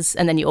edges,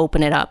 and then you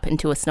open it up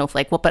into a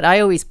snowflake. Well, but I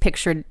always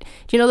pictured,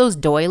 do you know those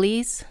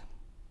doilies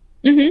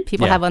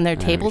people have on their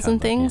tables and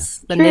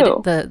things?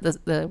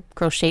 The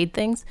crocheted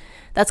things?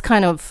 That's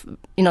kind of,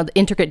 the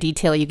intricate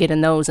detail you get in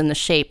those, and the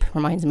shape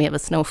reminds me of a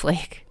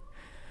snowflake.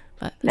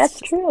 But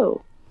that's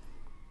true.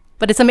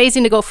 But it's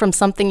amazing to go from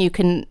something you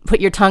can put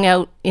your tongue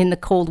out in the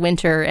cold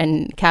winter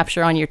and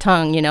capture on your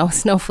tongue,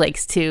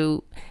 snowflakes,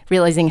 to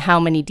realizing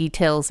how many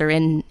details are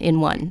in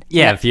one.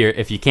 Yeah,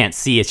 if you can't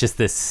see, it's just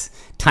this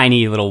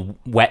tiny little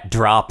wet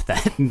drop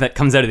that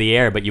comes out of the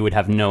air, but you would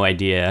have no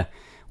idea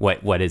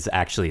what is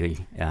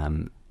actually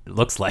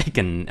looks like,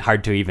 and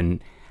hard to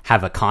even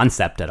have a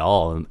concept at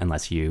all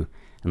unless you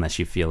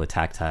feel a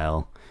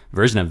tactile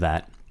version of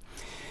that.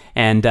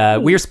 And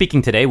we are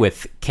speaking today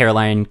with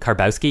Caroline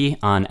Karbowski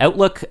on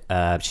Outlook.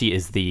 She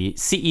is the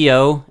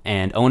CEO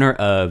and owner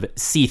of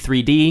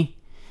C3D.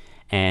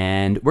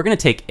 And we're going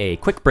to take a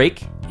quick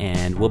break,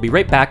 and we'll be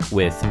right back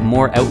with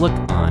more Outlook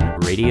on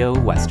Radio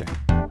Western.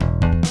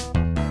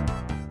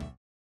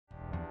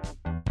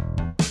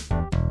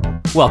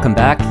 Welcome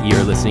back.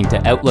 You're listening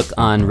to Outlook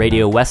on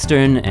Radio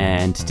Western,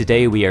 and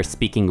today we are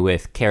speaking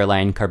with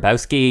Caroline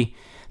Karbowski,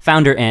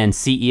 founder and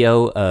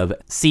CEO of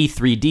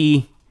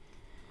C3D.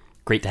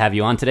 Great to have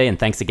you on today, and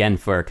thanks again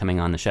for coming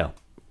on the show.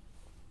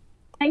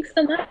 Thanks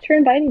so much for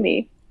inviting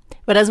me.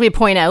 But as we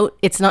point out,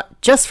 it's not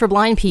just for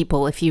blind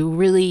people if you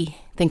really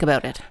think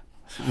about it.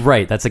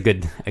 Right, that's a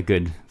good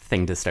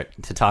thing to start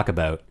to talk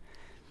about.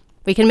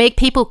 We can make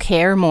people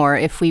care more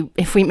if we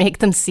make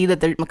them see that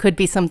there could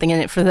be something in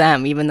it for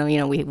them, even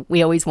though,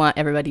 we always want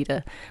everybody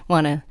to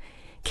want to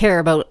care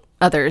about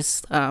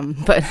others.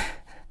 But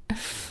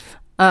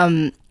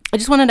I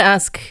just wanted to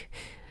ask,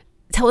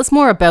 tell us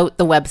more about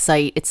the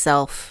website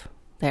itself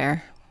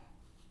there.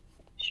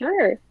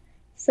 Sure.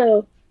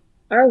 So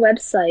our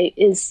website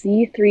is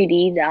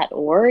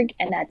c3d.org,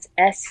 and that's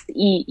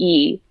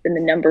SEE, then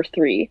the number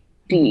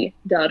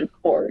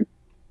 3D.org.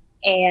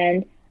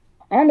 And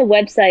on the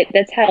website,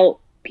 that's how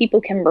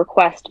people can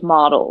request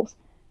models,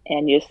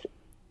 and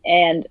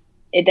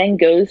it then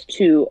goes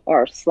to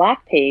our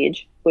Slack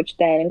page, which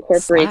then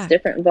incorporates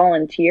different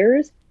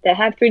volunteers that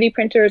have 3D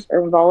printers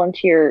or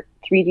volunteer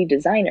 3D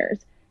designers.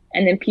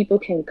 And then people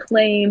can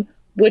claim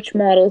which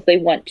models they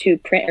want to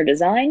print or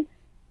design.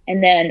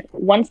 And then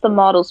once the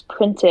model's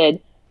printed,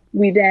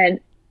 we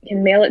then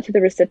can mail it to the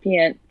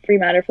recipient, free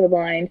matter for the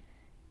blind.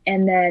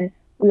 And then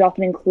we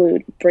often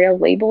include Braille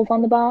labels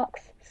on the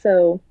box.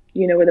 So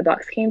you know where the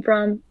box came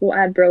from. We'll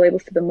add Braille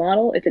labels to the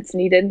model if it's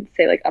needed,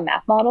 say like a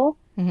map model.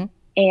 Mm-hmm.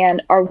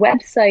 And our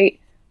website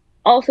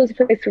also is a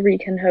place where we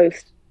can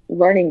host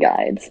learning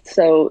guides.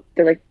 So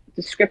they're like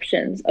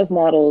descriptions of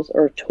models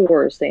or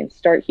tours saying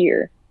start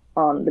here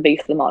on the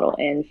base of the model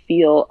and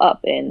feel up,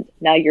 and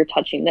now you're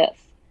touching this.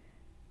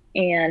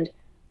 And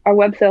our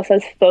website also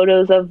has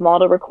photos of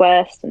model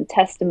requests and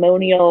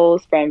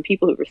testimonials from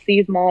people who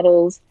received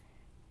models.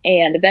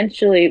 And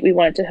eventually we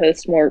wanted to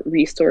host more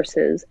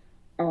resources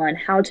on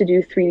how to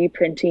do 3D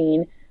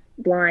printing,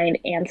 blind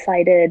and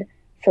sighted.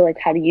 So like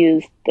how to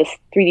use the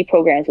 3D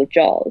programs with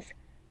JAWS,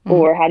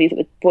 or how to use it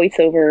with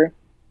VoiceOver,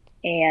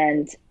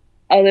 and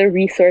other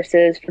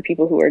resources for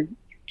people who are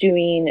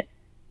doing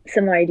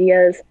similar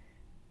ideas,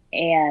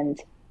 and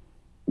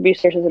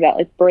resources about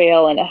like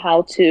Braille, and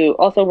how to,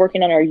 also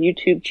working on our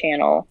YouTube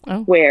channel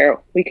where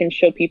we can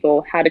show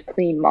people how to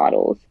clean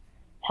models,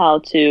 how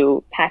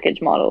to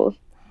package models,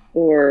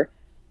 or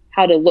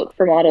how to look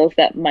for models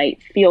that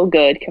might feel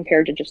good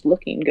compared to just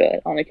looking good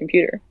on a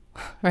computer.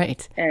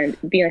 Right. And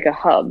being like a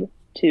hub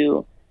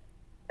to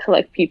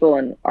collect people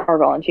and our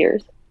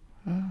volunteers.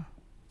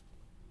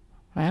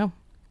 Wow.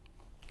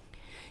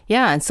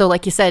 Yeah, and so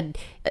like you said,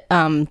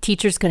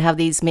 teachers could have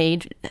these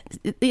made.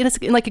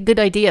 It's like a good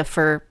idea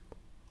for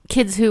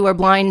kids who are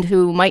blind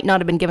who might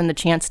not have been given the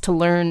chance to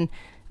learn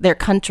their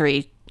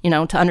country, you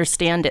know, to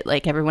understand it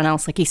like everyone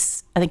else. Like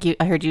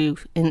I heard you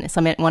in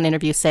one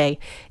interview say,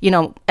 you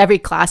know, every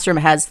classroom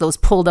has those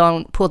pull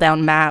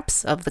down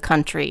maps of the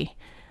country,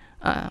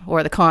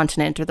 or the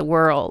continent or the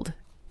world,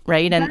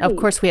 right? And of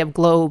course we have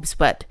globes,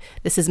 but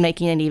this is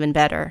making it even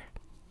better.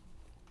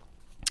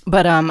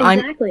 But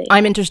exactly.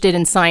 I'm interested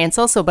in science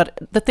also. But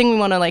the thing we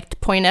want to like to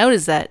point out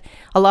is that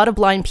a lot of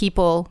blind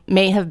people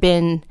may have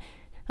been,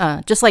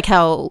 just like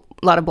how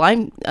a lot of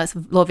blind,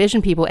 low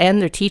vision people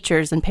and their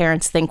teachers and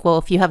parents think, well,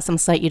 if you have some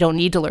sight, you don't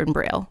need to learn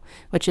Braille,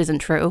 which isn't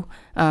true.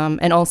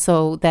 And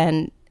also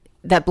then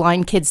that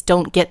blind kids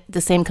don't get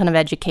the same kind of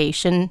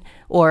education,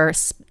 or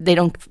they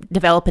don't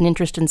develop an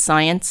interest in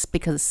science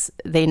because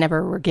they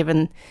never were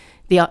given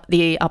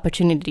the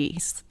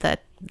opportunities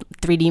that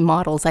 3D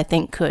models, I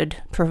think, could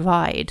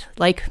provide.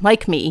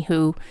 Like me,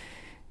 who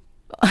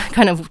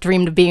kind of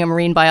dreamed of being a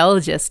marine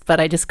biologist, but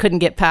I just couldn't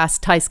get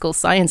past high school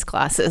science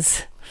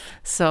classes.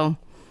 So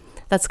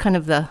that's kind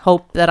of the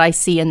hope that I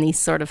see in these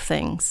sort of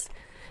things.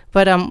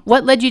 But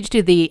what led you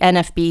to the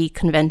NFB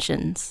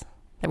conventions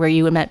where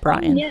you met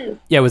Brian? Yes.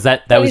 Yeah, was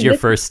that was your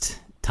first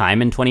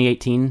time in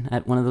 2018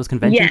 at one of those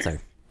conventions? Yes.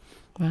 Or?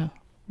 Wow.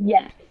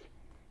 Yes.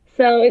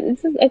 So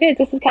this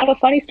is kind of a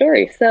funny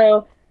story.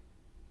 So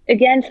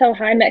again, how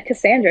I met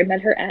Cassandra. I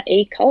met her at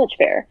a college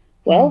fair.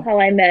 Well, how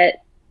I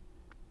met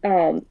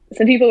some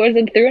people was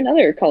through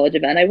another college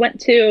event. I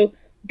went to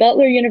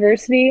Butler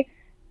University,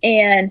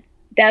 and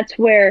that's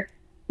where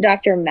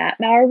Dr. Matt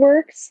Maurer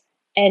works,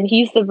 and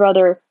he's the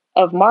brother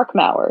of Mark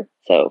Maurer,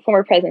 so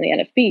former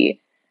president of the NFB.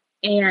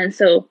 And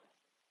so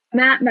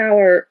Matt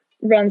Maurer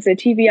runs the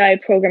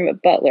TVI program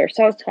at Butler.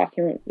 So I was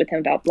talking with him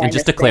about blindness. And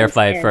just to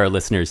clarify for our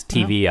listeners,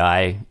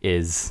 TVI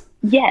is...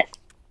 Yes,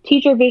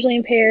 teacher visually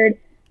impaired,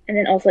 and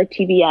then also like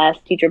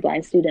TBS, teacher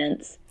blind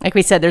students. Like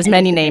we said, there's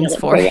many names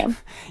for it.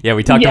 Yeah,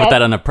 we talked about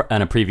that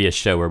on a previous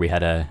show where we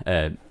had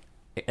a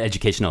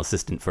educational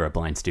assistant for a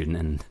blind student,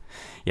 and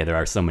yeah, there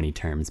are so many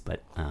terms,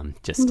 but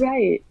just...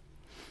 Right.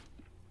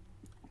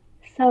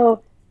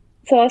 So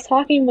I was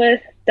talking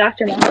with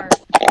Dr. Maurer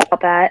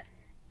about that,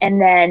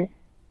 and then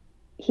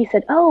he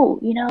said, oh,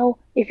 you know,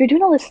 if you're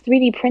doing all this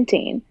 3D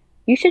printing,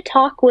 you should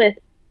talk with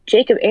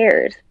Jacob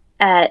Ayers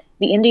at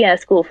the Indiana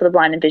School for the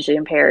Blind and Visually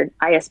Impaired,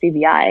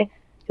 ISBVI.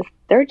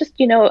 They're just,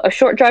 you know, a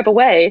short drive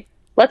away.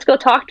 Let's go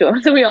talk to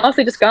him. So we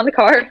honestly just got in the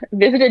car,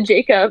 visited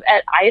Jacob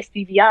at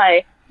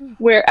ISBVI,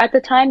 where at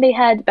the time they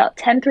had about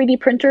 10 3D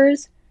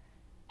printers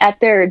at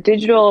their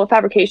digital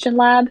fabrication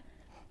lab,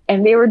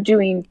 and they were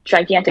doing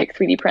gigantic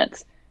 3D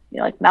prints, you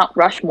know, like Mount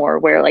Rushmore,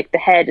 where like the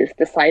head is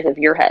the size of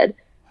your head,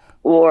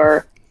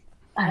 or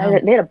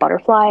they had a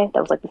butterfly that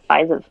was like the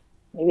size of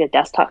maybe a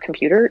desktop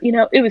computer. You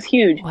know, it was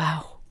huge.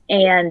 Wow.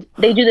 And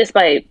they do this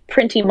by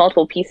printing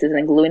multiple pieces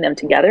and gluing them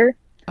together.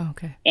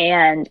 Okay.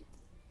 And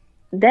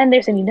then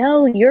they're saying, you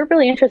know, you're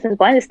really interested in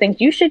blindness things.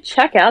 You should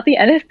check out the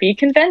NFB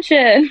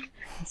convention.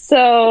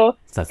 So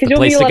that's the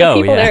place to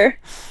go. Yeah. There.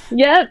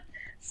 Yep.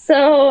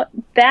 So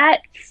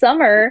that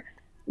summer,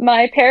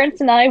 my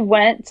parents and I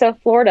went to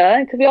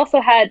Florida because we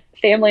also had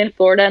family in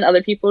Florida and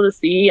other people to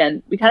see,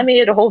 and we kind of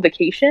made it a whole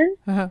vacation.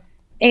 Uh-huh.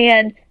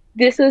 And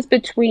this was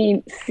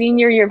between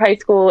senior year of high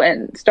school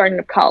and starting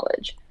of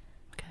college.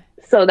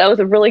 So that was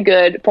a really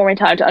good forming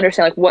time to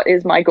understand, like, what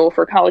is my goal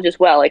for college as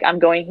well? Like, I'm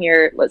going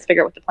here. Let's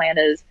figure out what the plan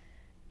is.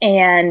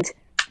 And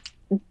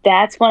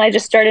that's when I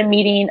just started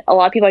meeting a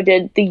lot of people. I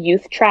did the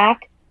youth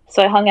track.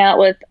 So I hung out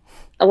with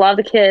a lot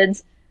of the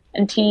kids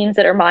and teens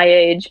that are my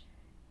age.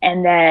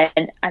 And then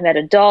I met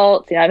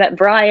adults. You know, I met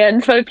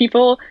Brian, some other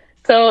people.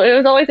 So it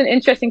was always an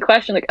interesting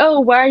question, like, oh,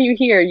 why are you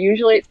here?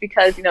 Usually it's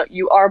because, you know,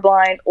 you are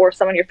blind or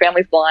someone in your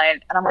family's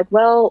blind. And I'm like,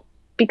 well,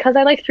 because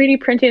I like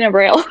 3D printing and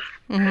Braille.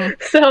 Mm-hmm.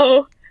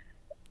 So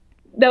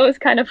that was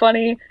kind of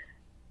funny.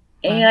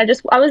 And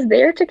I was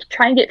there to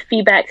try and get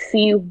feedback,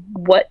 see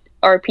what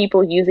are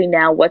people using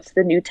now, what's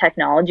the new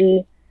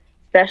technology,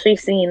 especially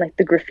seeing like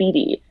the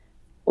graffiti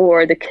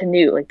or the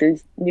canoe, like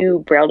those new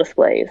braille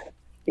displays,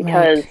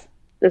 because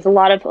there's a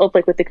lot of,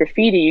 like with the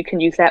graffiti, you can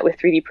use that with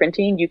 3D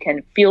printing. You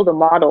can feel the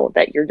model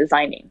that you're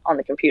designing on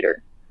the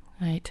computer.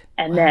 Right.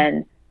 And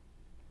then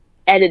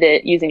edit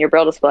it using your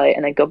braille display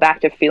and then go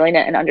back to feeling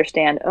it and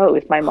understand, oh,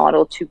 is my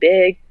model too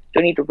big? Do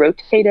I need to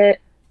rotate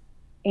it?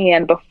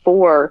 And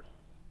before,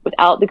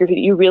 without the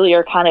graffiti, you really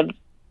are kind of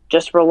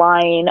just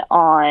relying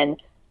on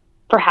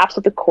perhaps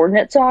what the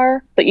coordinates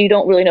are, but you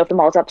don't really know if the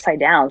model's upside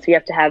down. So you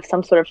have to have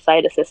some sort of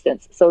sight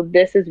assistance. So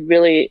this is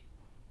really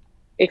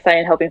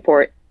exciting, helping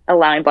for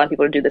allowing blind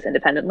people to do this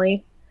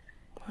independently.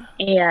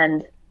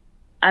 And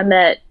I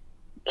met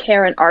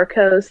Karen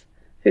Arcos,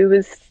 who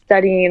was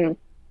studying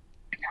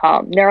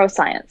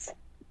neuroscience.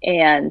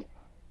 And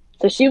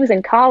so she was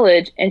in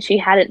college and she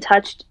hadn't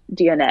touched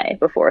DNA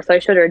before. So I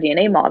showed her a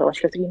DNA model and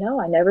she goes,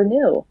 I never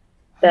knew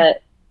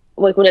that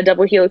like what a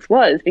double helix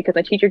was, because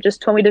my teacher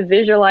just told me to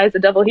visualize a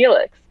double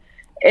helix.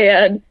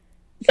 And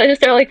so I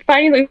just started like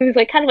finding like these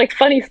like kind of like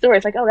funny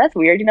stories, like, oh, that's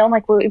weird. I'm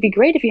like, well, it'd be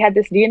great if you had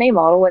this DNA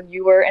model when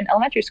you were in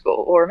elementary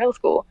school or middle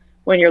school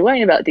when you're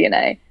learning about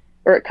DNA,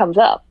 or it comes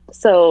up.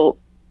 So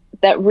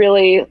that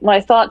really, when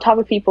I talk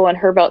with people and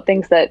heard about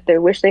things that they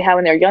wish they had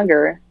when they're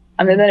younger,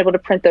 I'm then able to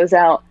print those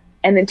out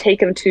and then take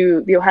them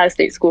to the Ohio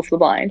State School for the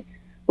Blind,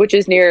 which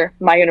is near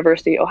my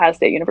university, Ohio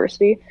State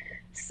University.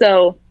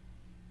 So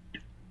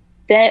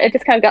then it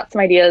just kind of got some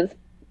ideas,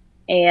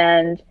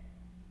 and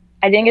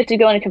I didn't get to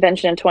go on a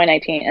convention in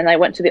 2019, and I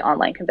went to the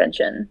online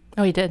convention.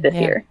 Oh, you did? This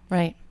year.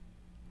 Right.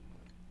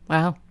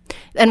 Wow.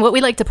 And what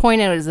we like to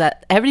point out is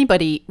that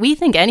we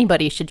think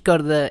anybody should go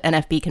to the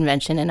NFB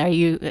convention. And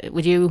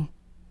would you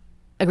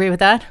agree with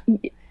that?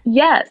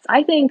 Yes,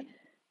 I think,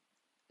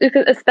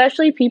 because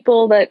especially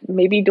people that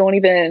maybe don't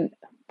even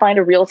find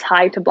a real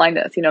tie to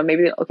blindness.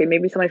 Maybe somebody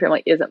in your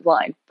family isn't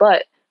blind,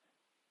 but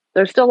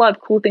there's still a lot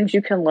of cool things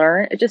you can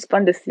learn. It's just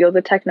fun to see all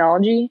the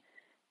technology.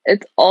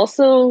 It's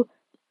also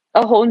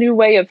a whole new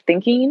way of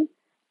thinking.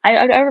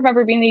 I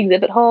remember being in the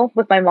exhibit hall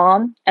with my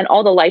mom and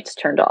all the lights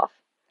turned off.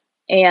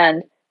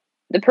 And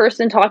the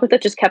person talking with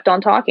it just kept on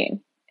talking.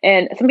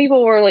 And some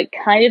people were like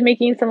kind of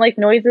making some like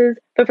noises,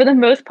 but for the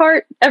most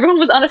part, everyone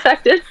was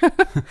unaffected.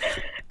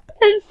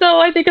 And so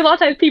I think a lot of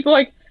times people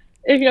like,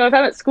 if I'm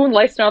at school and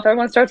lights turn off,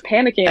 everyone starts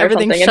panicking or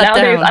something. And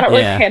nowadays I don't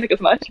really panic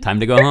as much. Time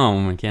to go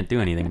home. We can't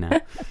do anything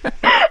now.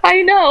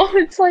 I know.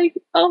 It's like,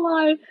 oh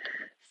my.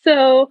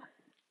 So,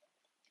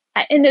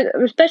 and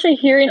especially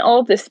hearing all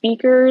of the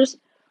speakers,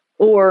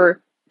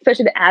 or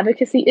especially the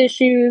advocacy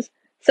issues,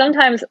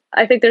 sometimes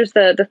I think there's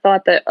the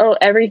thought that, oh,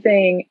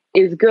 everything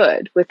is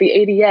good with the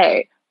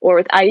ADA or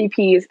with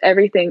IEPs,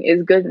 everything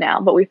is good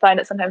now. But we find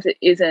that sometimes it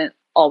isn't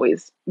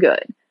always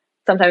good.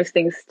 Sometimes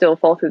things still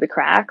fall through the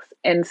cracks.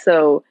 And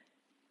so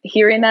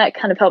hearing that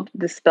kind of helped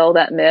dispel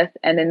that myth,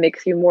 and then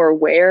makes you more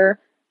aware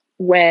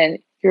when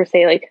you're,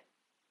 say, like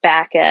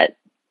back at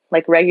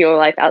like regular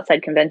life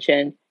outside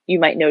convention, you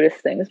might notice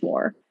things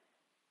more,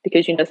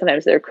 because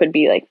sometimes there could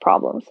be like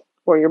problems,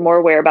 or you're more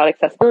aware about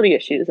accessibility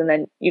issues, and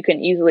then you can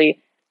easily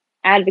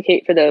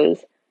advocate for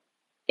those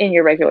in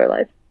your regular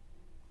life.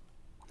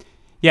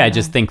 Yeah, I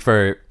just think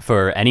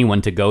for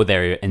anyone to go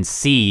there and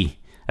see,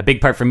 a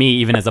big part for me,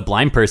 even as a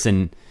blind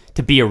person,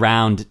 to be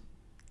around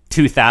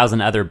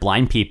 2,000 other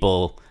blind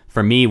people,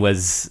 for me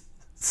was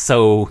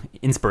so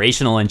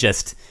inspirational, and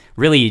just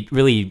really,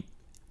 really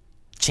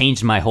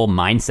changed my whole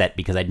mindset,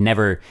 because I'd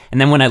never,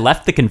 and then when I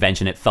left the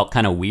convention, it felt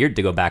kind of weird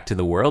to go back to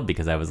the world,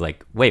 because I was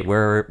like, wait,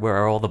 where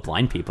are all the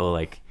blind people?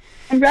 Like,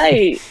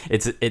 right.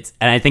 it's,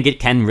 and I think it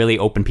can really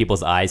open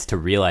people's eyes to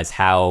realize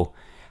how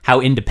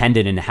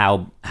independent, and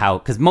how,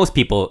 because most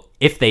people,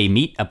 if they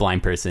meet a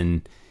blind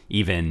person,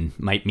 even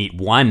might meet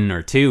one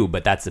or two,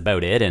 but that's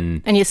about it.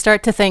 And you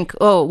start to think,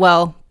 oh,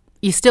 well,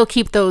 you still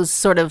keep those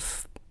sort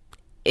of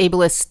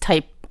ableist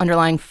type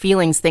underlying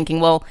feelings, thinking,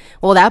 well,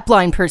 that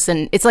blind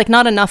person, it's like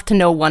not enough to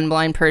know one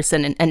blind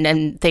person and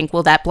then think,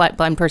 well, that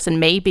blind person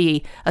may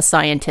be a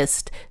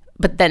scientist.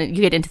 But then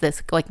you get into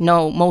this, like,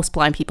 no, most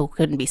blind people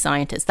couldn't be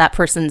scientists. That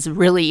person's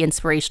really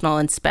inspirational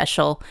and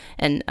special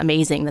and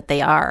amazing that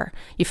they are.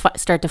 You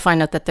start to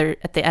find out that they're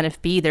at the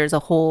NFB, there's a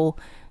whole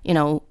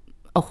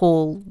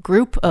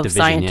group of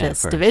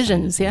scientists,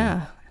 divisions.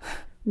 Yeah.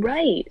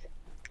 Right.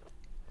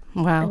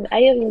 Wow. And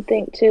I even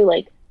think too,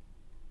 like,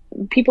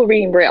 people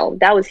reading Braille,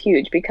 that was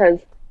huge, because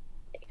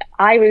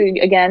I was,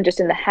 again, just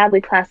in the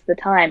Hadley class at the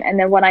time. And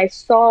then when I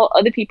saw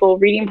other people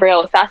reading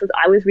Braille as fast as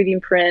I was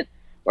reading print,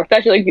 or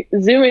especially like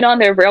zooming on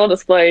their Braille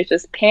displays,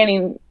 just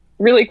panning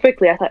really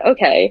quickly, I thought,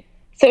 okay,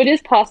 so it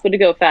is possible to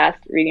go fast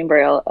reading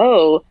Braille.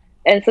 Oh,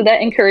 and so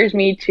that encouraged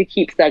me to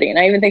keep studying.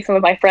 I even think some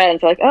of my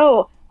friends are like,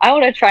 oh, I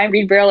want to try and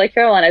read Braille like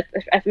Caroline.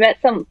 I've met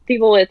some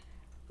people with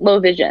low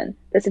vision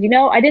that said,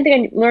 I didn't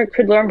think I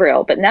could learn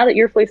Braille, but now that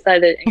you're fully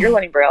sighted and you're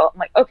learning Braille, I'm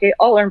like, okay,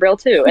 I'll learn Braille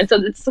too. And so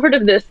it's sort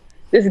of this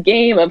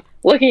game of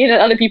looking at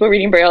other people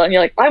reading Braille, and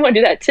you're like, I want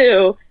to do that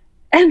too.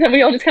 And then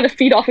we all just kind of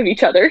feed off of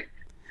each other.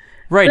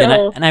 Right,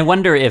 So, and I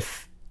wonder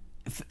if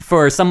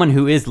for someone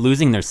who is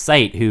losing their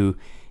sight, who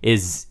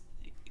is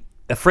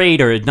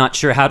afraid or not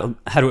sure how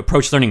to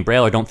approach learning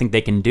Braille or don't think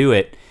they can do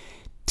it,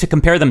 to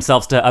compare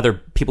themselves to other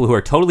people who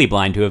are totally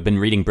blind who have been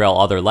reading Braille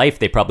all their life,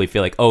 they probably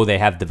feel like, oh, they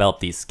have developed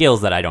these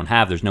skills that I don't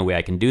have. There's no way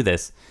I can do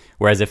this.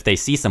 Whereas if they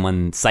see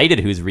someone sighted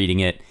who's reading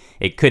it,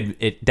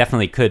 it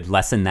definitely could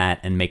lessen that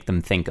and make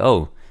them think,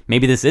 oh,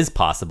 maybe this is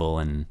possible.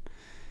 And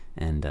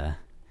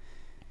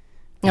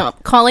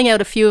calling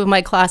out a few of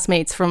my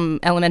classmates from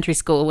elementary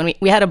school when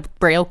we had a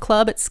Braille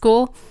club at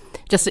school,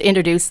 just to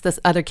introduce the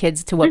other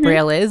kids to what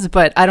Braille is.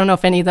 But I don't know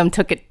if any of them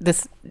took it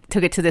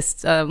to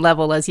this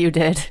level as you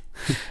did.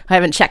 I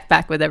haven't checked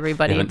back with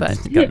everybody, but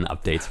gotten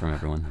updates from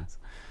everyone.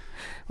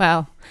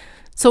 Wow.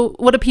 So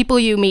what do people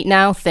you meet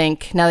now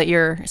think now that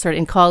you're sort of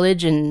in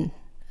college and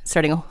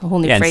starting a whole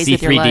new phase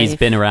with your life? C3D's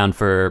been around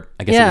for,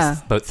 I guess it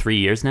was about 3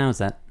 years now. Is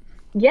that?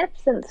 yep,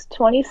 since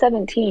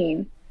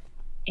 2017.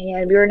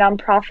 And we were a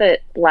nonprofit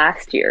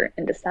last year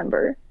in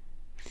December.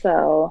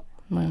 So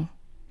Wow.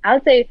 I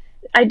would say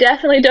I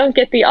definitely don't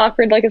get the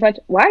awkward, like, as much,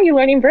 why are you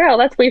learning Braille?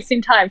 That's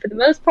wasting time. For the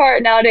most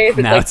part, nowadays, it's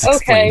Now like, it's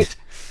okay, explained.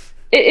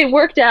 it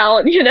worked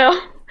out, you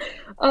know?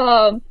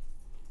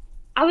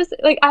 I was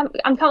like, I'm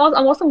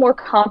also more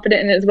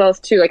confident in it as well as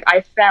too. Like,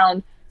 I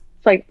found,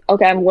 it's like,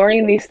 okay, I'm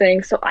learning these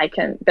things so I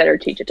can better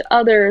teach it to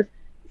others,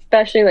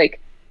 especially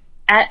like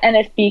at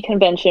NFB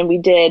convention, we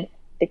did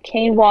the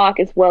cane walk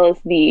as well as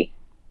the,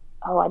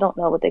 I don't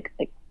know what they,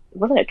 like, it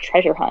wasn't a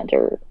treasure hunt,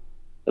 or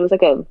it was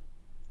like a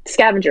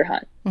scavenger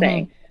hunt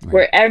thing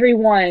where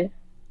everyone,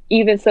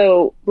 even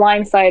so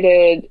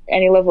blindsided,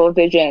 any level of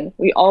vision,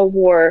 we all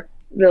wore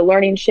the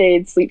learning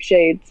shades, sleep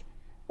shades,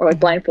 or like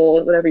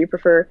blindfold, whatever you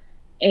prefer,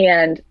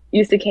 and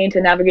used a cane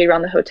to navigate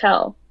around the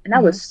hotel. And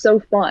that was so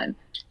fun.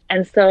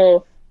 And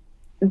so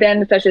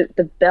then, especially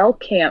the Bell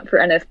Camp for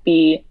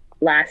NFB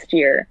last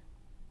year.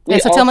 Yeah,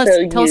 so tell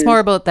us more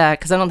about that,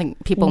 because I don't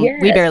think people,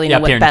 we barely know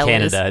up here what in Bell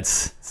is. Canada,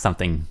 it's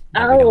something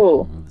that we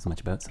don't know as much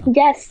about. So.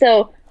 Yes,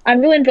 so I'm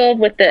really involved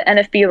with the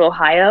NFB of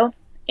Ohio,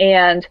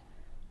 and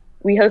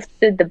we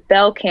hosted the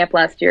Bell Camp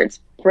last year. It's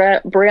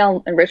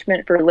Braille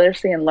Enrichment for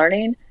Literacy and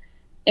Learning,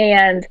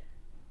 and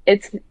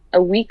it's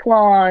a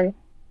week-long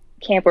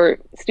camp where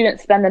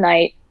students spend the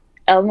night,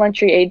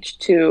 elementary age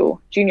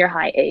to junior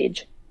high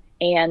age,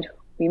 and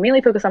we mainly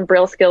focus on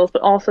Braille skills,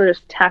 but also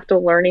just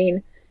tactile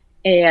learning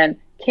and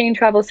cane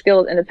travel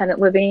skills, independent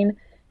living,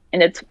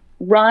 and it's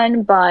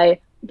run by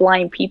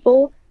blind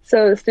people.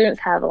 So the students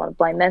have a lot of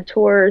blind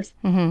mentors,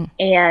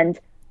 and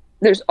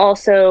there's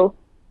also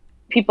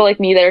people like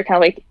me that are kind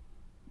of like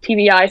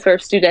TBI, sort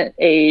of student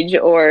age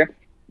or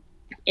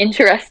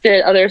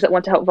interested, others that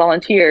want to help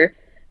volunteer.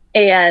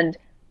 But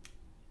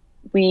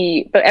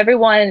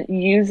everyone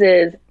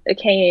uses a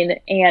cane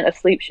and a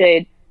sleep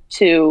shade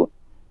to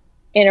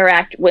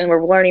interact when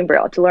we're learning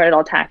Braille, to learn it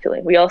all tactily.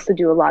 We also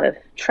do a lot of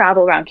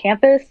travel around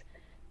campus,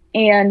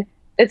 and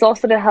it's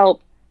also to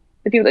help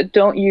the people that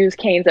don't use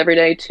canes every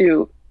day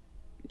to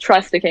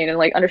trust the cane and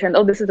like understand,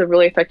 oh, this is a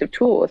really effective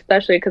tool,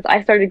 especially because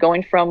I started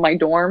going from my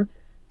dorm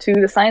to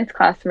the science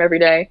classroom every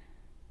day,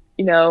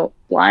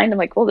 blind. I'm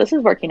like, well, this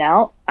is working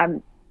out.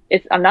 I'm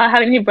not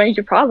having any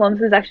major problems.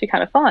 This is actually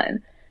kind of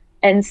fun.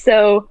 And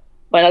so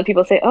when other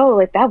people say, oh,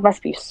 like that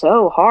must be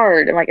so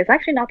hard, I'm like, it's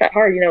actually not that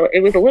hard.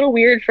 It was a little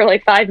weird for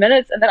like 5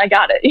 minutes and then I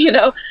got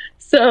it,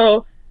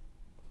 So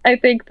I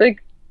think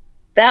like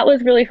that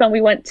was really fun.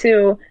 We went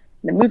to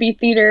the movie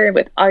theater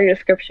with audio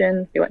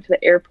description. We went to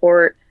the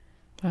airport.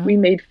 Wow. We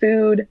made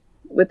food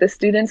with the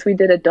students. We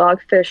did a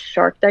dogfish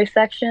shark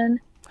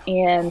dissection,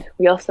 and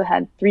we also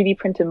had 3D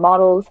printed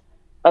models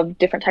of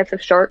different types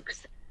of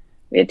sharks.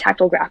 We had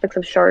tactile graphics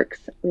of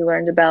sharks. We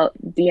learned about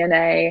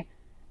DNA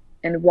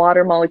and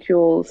water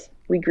molecules.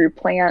 We grew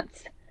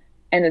plants.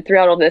 And then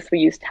throughout all this, we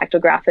used tactile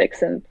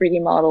graphics and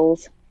 3D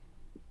models.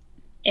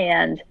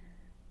 And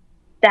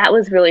that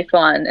was really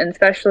fun. And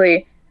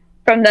especially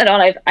from then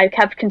on, I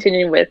kept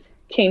continuing with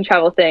cane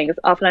travel things.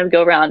 Often I would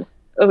go around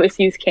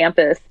OSU's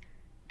campus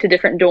to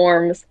different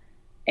dorms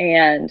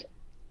and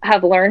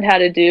have learned how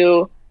to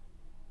do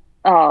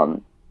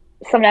some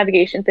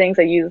navigation things.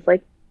 I use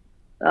like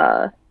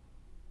the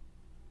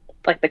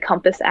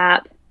Compass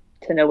app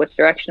to know which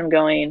direction I'm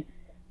going,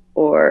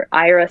 or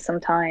Ira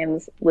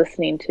sometimes,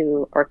 listening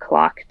to our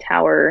clock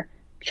tower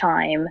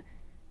chime,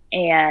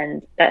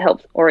 and that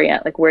helps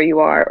orient like where you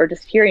are, or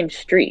just hearing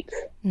streets.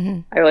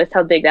 I realized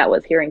how big that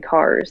was. Hearing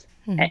cars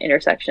at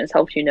intersections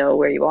helps you know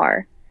where you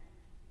are,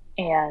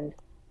 and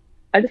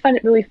I just find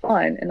it really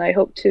fun. And I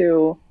hope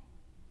to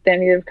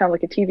then either become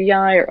like a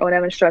TBI or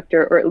O&M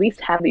instructor, or at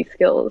least have these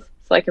skills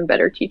so I can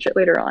better teach it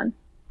later on.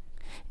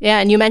 Yeah,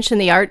 and you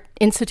mentioned the Art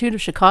Institute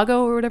of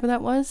Chicago or whatever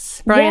that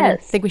was. Brian, yes.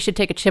 I think we should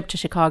take a trip to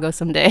Chicago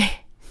someday.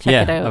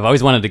 Check it out. I've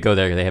always wanted to go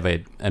there. They have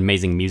an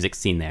amazing music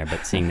scene there,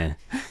 but seeing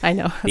I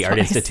know the Art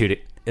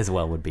Institute as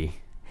well would be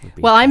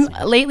Well,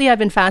 I've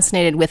been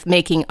fascinated with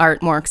making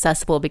art more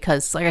accessible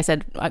because, like I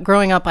said,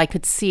 growing up, I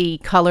could see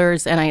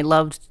colors and I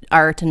loved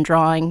art and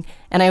drawing.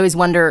 And I always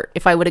wonder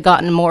if I would have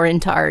gotten more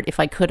into art if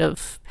I could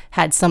have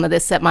had some of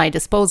this at my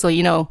disposal.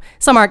 You know,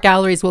 some art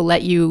galleries will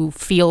let you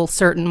feel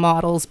certain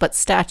models, but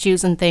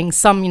statues and things,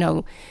 some, you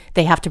know,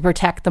 they have to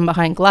protect them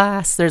behind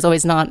glass.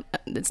 It's not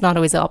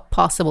always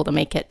possible to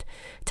make it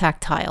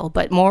tactile,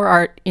 but more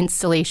art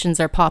installations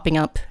are popping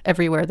up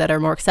everywhere that are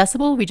more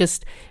accessible. We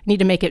just need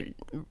to make it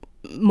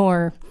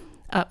more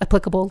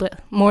applicable to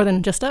more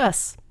than just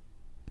us.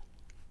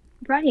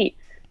 Right.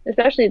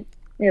 Especially,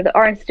 you know, the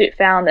Art Institute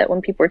found that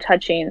when people were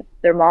touching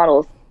their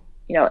models,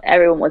 you know,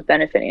 everyone was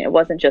benefiting. It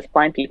wasn't just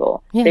blind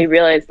people. Yeah. They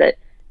realized that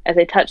as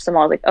they touched the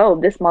model, like, oh,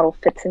 this model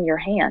fits in your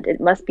hand.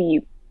 It must be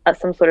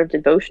some sort of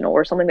devotional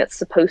or something that's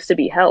supposed to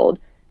be held.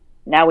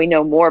 Now we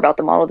know more about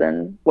the model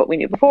than what we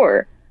knew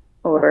before.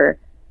 Or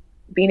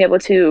being able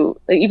to,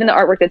 like, even the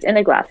artwork that's in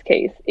a glass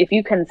case, if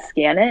you can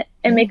scan it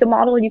and make a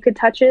model, you could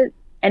touch it.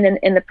 And then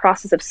in the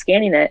process of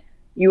scanning it,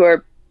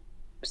 you're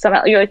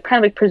like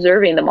kind of like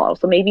preserving the model.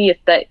 So maybe if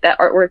that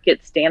artwork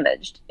gets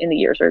damaged in the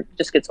years or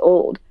just gets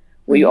old,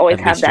 well, you always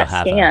have that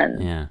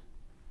scan. Yeah.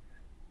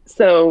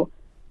 So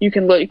you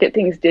can look at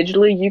things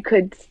digitally. You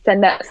could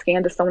send that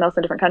scan to someone else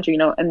in a different country, you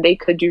know, and they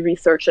could do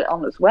research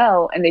on it as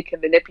well, and they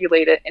can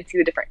manipulate it and see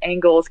the different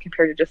angles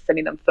compared to just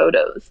sending them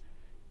photos.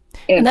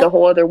 And it's a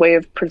whole other way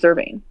of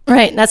preserving.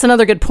 Right. That's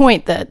another good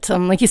point that,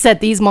 like you said,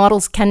 these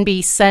models can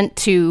be sent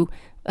to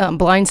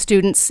blind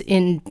students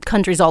in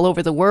countries all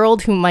over the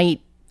world who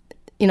might,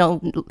 you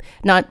know,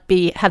 not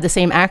have the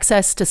same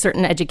access to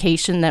certain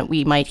education that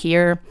we might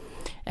hear.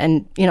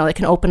 And, you know, it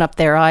can open up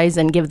their eyes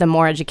and give them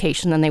more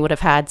education than they would have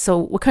had. So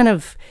what kind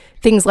of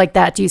things like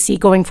that do you see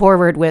going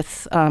forward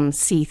with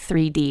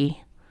C3D?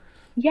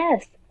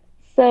 Yes.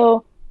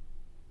 So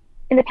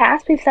in the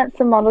past, we've sent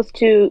some models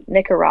to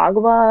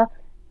Nicaragua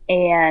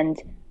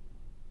and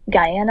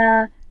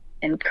Guyana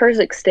and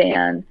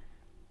Kyrgyzstan.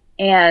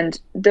 And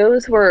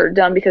those were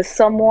done because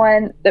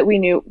someone that we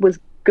knew was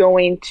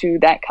going to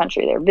that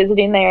country. They're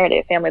visiting there, they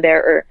have family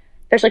there, or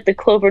there's like the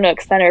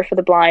Clovernook Center for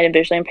the Blind and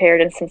Visually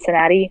Impaired in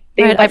Cincinnati.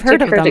 They went I've heard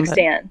to of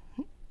Kyrgyzstan.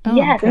 Them,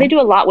 yes, okay. And they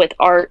do a lot with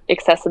art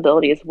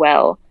accessibility as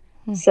well.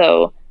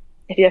 So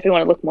if you definitely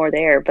want to look more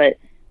there, but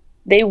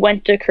they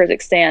went to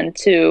Kyrgyzstan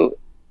to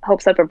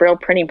help set up a Braille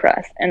printing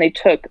press, and they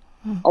took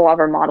a lot of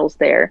our models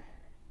there.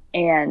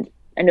 And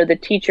I know the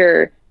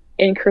teacher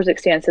in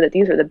Kyrgyzstan said that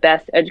these are the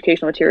best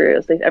educational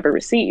materials they've ever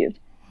received.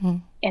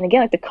 And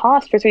again, like the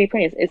cost for 3D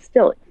printing is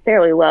still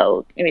fairly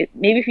low. I mean,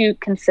 maybe if you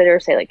consider,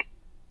 say, like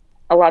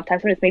a lot of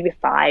times when it's maybe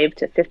 $5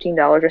 to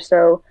 $15 or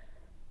so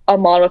a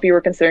model, if you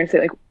were considering, say,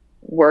 like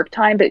work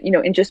time, but you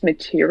know, in just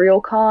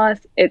material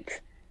costs, it's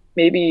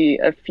maybe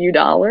a few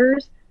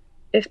dollars,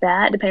 if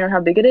that, depending on how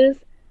big it is,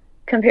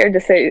 compared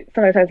to, say,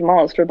 sometimes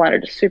models for blind are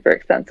just super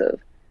expensive.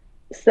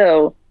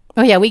 So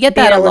oh yeah, we get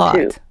that a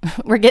lot.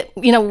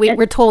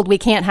 We're told we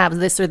can't have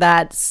this or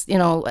that, you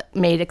know,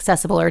 made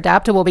accessible or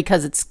adaptable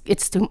because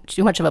it's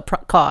too much of a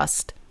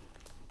cost.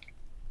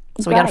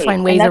 So we got to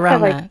find ways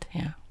around that.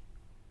 Yeah,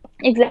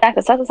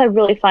 exactly. So that's I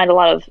really find a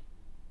lot of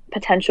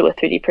potential with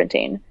 3D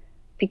printing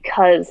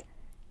because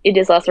it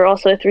is less. Or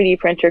also, a 3D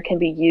printer can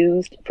be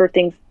used for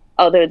things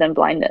other than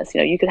blindness. You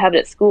know, you could have it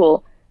at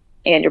school,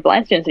 and your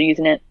blind students are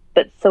using it,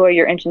 but so are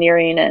your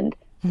engineering and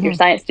your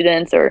science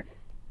students, or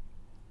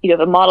you know,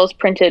 if a model's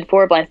printed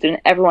for a blind student,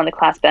 everyone in the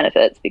class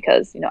benefits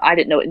because, you know, I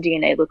didn't know what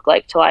DNA looked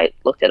like till I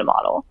looked at a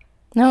model.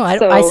 No,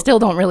 I still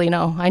don't really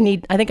know. I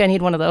think I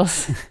need one of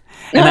those.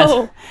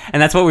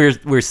 and that's what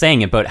we're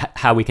saying about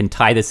how we can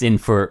tie this in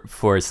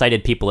for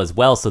sighted people as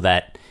well, so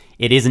that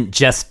it isn't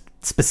just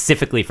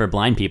specifically for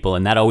blind people,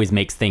 and that always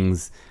makes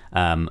things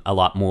a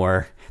lot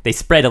more. They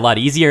spread a lot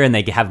easier, and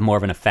they have more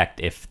of an effect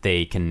if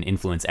they can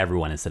influence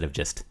everyone instead of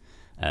just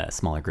a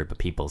smaller group of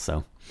people.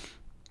 So.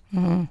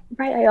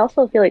 Right. I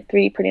also feel like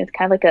 3D printing is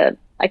kind of like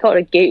I call it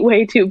a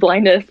gateway to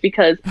blindness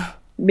because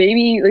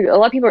maybe like, a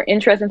lot of people are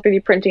interested in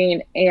 3D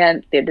printing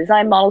and they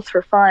design models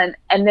for fun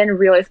and then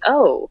realize,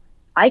 oh,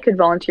 I could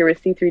volunteer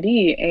with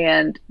C3D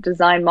and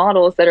design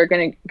models that are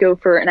going to go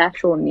for an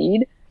actual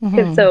need.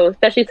 So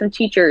especially some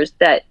teachers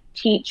that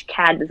teach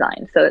CAD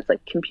design. So it's like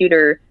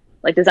computer,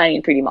 like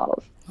designing 3D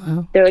models.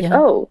 They're like,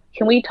 oh,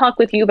 can we talk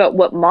with you about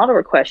what model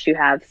requests you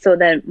have? So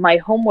then my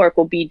homework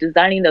will be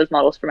designing those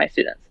models for my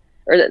students.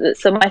 Or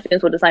so my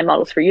students will design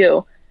models for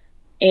you.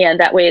 And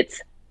that way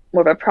it's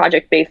more of a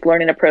project-based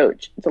learning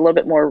approach. It's a little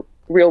bit more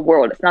real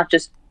world. It's not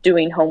just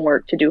doing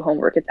homework to do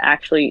homework. It's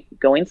actually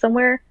going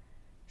somewhere.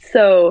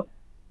 So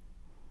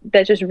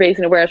that's just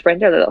raising awareness right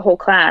there that the whole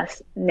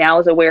class now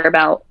is aware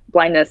about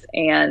blindness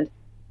and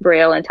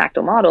Braille and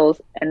tactile models.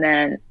 And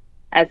then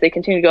as they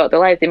continue to go out their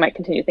lives, they might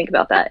continue to think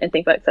about that and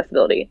think about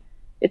accessibility.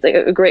 It's like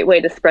a great way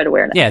to spread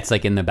awareness. Yeah, it's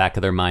like in the back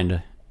of their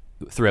mind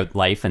throughout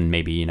life, and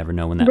maybe you never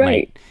know when that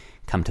might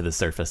come to the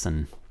surface.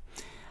 And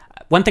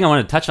one thing I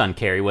wanted to touch on,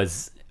 Carrie,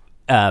 was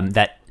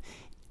that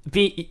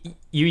you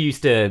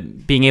used to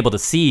being able to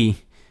see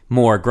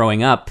more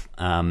growing up.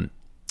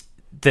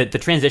 The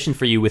transition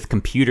for you with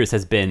computers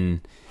has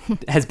been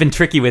has been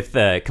tricky with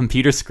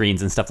computer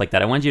screens and stuff like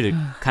that. I wanted you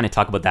to kind of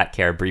talk about that,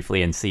 Kara,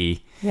 briefly, and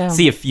see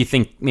if you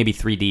think maybe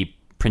 3D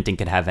printing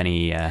could have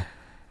any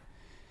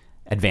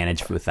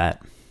advantage with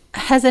that.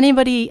 Has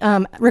anybody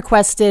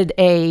requested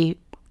a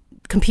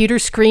computer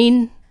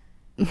screen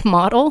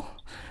model,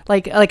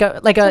 like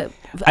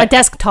a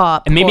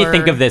desktop? It made me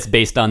think of this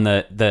based on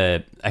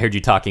the I heard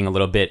you talking a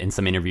little bit in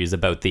some interviews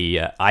about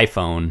the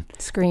iPhone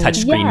touch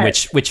screen,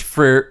 which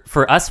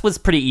for us was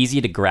pretty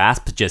easy to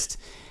grasp. Just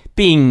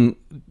being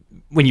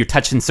when you're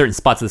touching certain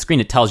spots of the screen,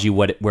 it tells you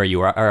where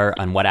you are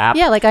on what app.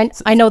 Yeah, like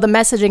I know the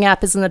messaging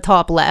app is in the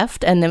top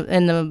left, and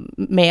the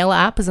mail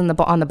app is on the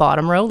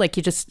bottom row. Like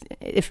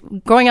if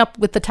growing up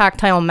with the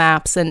tactile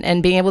maps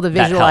and being able to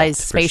visualize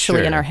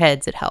spatially in our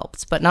heads, it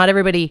helps. But not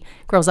everybody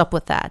grows up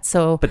with that.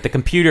 So, but the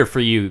computer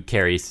for you,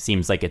 Carrie,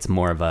 seems like it's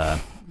more of a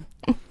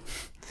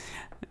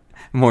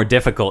more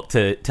difficult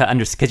to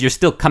understand because you're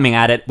still coming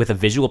at it with a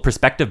visual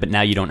perspective, but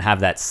now you don't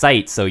have that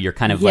sight, so you're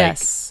kind of like.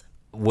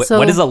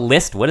 What is a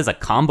list? What is a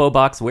combo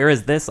box? Where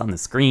is this on the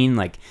screen?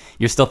 Like,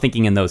 you're still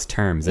thinking in those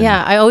terms.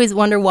 Yeah, I always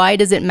wonder, why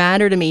does it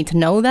matter to me to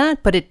know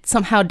that? But it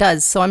somehow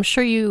does. So I'm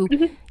sure you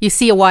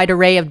see a wide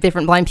array of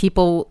different blind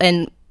people,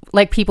 and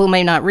like people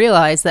may not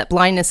realize that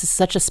blindness is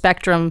such a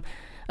spectrum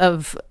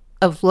of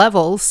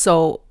levels.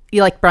 So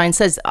like Brian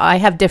says, I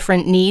have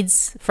different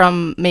needs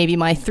from maybe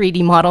my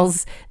 3D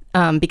models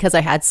because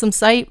I had some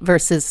sight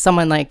versus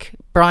someone like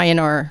Brian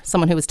or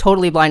someone who was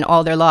totally blind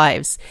all their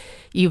lives.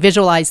 You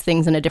visualize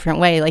things in a different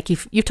way. Like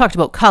you've talked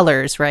about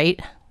colors, right?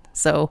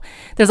 So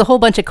there's a whole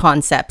bunch of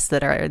concepts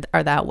that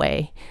are that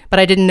way. But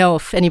I didn't know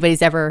if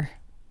anybody's ever.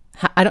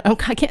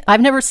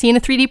 I've never seen a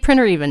 3D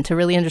printer even to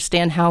really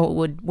understand how it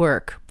would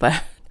work.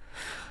 But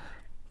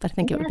I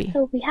think it would be.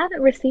 So we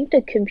haven't received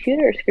a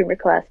computer screen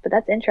request, but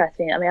that's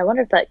interesting. I mean, I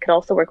wonder if that could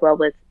also work well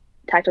with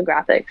tactile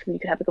graphics, and you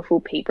could have like a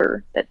full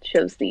paper that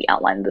shows the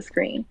outline of the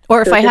screen.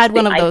 Or if I had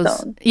one of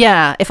those,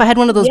 if I had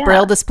one of those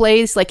braille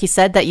displays, like you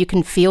said, that you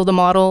can feel the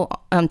model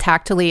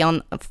tactily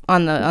on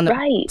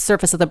the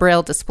surface of the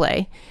braille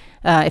display.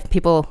 If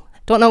people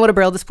don't know what a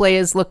braille display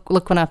is, look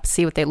one up,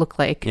 see what they look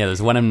like. Yeah,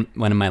 there's one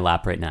in my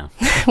lap right now.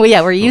 Well,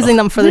 yeah, we're using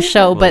them for the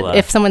show, but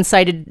if someone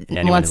sighted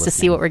wants to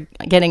see what we're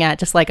getting at,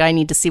 just like I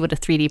need to see what a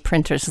 3D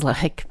printer's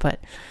like.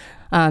 But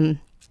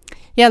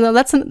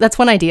that's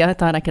one idea I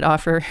thought I could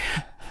offer.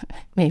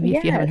 Maybe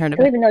if you haven't heard of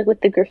it. I even know, like,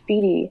 with the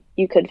graffiti,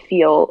 you could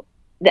feel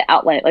the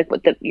outline, like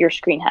what your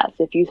screen has.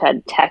 If you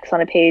had text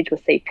on a page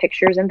with, say,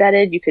 pictures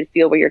embedded, you could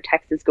feel where your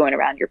text is going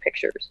around your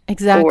pictures.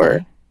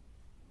 Exactly.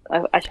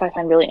 I try to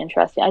find really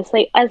interesting. I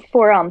say, as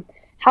for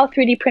how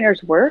 3D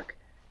printers work,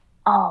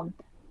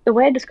 the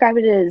way I describe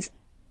it is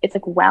it's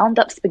like wound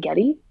up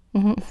spaghetti.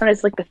 Mm-hmm.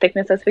 Sometimes like the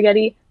thickness of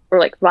spaghetti, or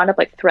like wound up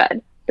like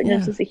thread. But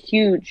it's just a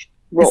huge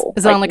roll.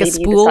 Is it on like a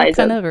spool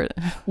kind of?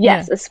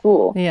 Yes, a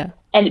spool. Yeah.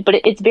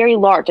 But it's very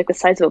large, like the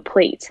size of a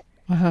plate.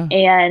 Uh-huh.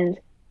 And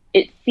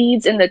it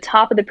feeds in the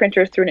top of the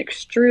printer through an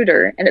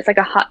extruder, and it's like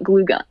a hot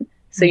glue gun.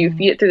 So you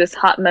feed it through this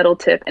hot metal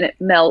tip, and it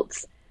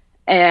melts.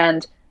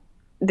 And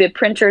the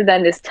printer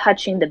then is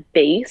touching the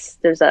base.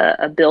 There's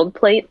a build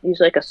plate,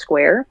 usually like a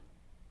square.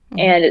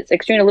 And it's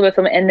extruding a little bit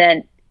from it. And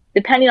then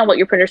depending on what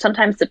your printer,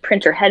 sometimes the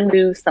printer head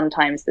moves,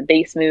 sometimes the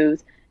base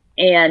moves.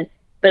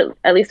 But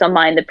at least on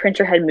mine, the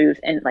printer head moves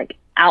and like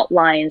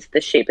outlines the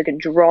shape, like it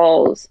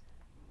draws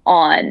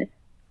on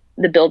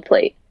the build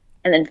plate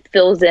and then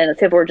fills in. Let's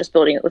say if we're just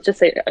building, let's just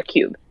say a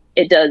cube.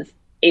 It does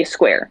a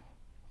square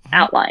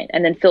outline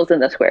and then fills in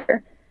the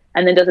square,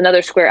 and then does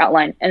another square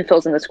outline and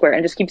fills in the square,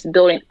 and just keeps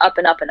building up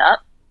and up and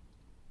up,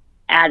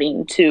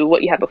 adding to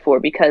what you had before.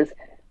 Because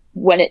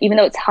even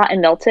though it's hot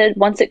and melted,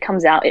 once it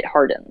comes out, it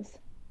hardens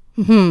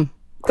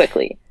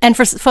quickly. And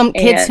for some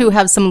kids who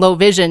have some low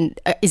vision,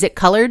 is it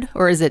colored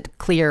or is it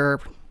clear?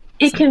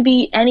 It can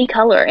be any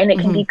color, and it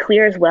can be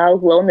clear as well,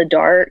 glow in the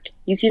dark.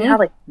 You can have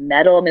like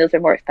metal. I mean, those are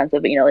more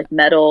expensive, but like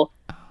metal.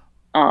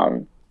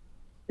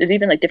 There's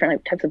even like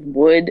different types of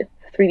wood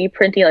 3D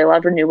printing, like a lot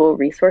of renewable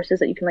resources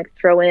that you can like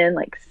throw in,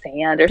 like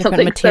sand or different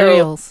something.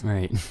 Materials, so,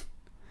 right?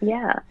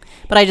 Yeah.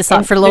 But I just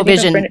thought for low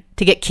vision,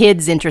 to get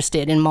kids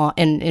interested in what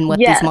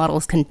these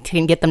models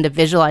can get them to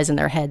visualize in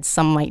their heads,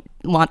 some might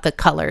want the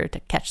color to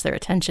catch their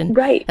attention,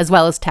 right? As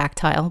well as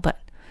tactile, but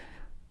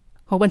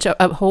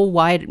a whole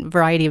wide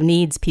variety of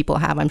needs people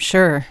have, I'm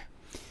sure.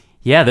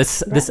 Yeah,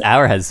 this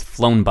hour has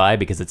flown by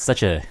because it's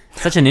such an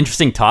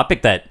interesting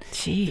topic that,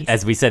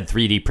 as we said,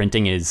 3D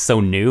printing is so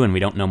new and we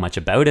don't know much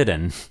about it,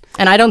 and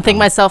I don't think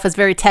myself as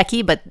very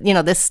techie, but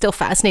this still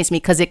fascinates me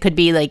because it could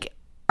be like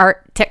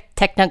art,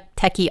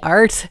 techie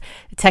art,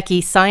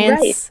 techie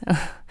science, right.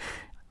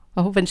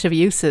 A whole bunch of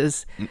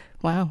uses.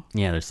 Wow.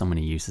 Yeah, there's so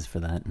many uses for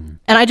that, and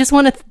I just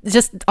want to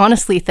just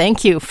honestly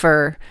thank you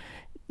for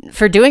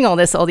doing all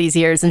this all these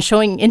years and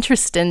showing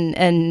interest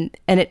and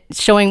it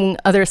showing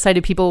other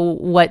sighted people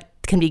what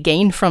can be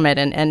gained from it,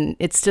 and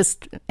it's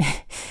just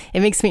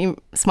it makes me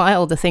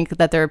smile to think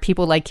that there are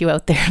people like you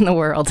out there in the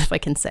world, if I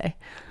can say.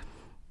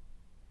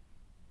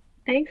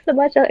 Thanks so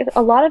much.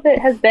 A lot of it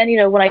has been,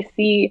 when I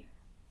see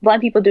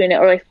blind people doing it,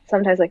 or like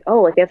sometimes like,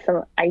 oh, like they have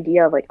some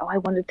idea of like, oh, I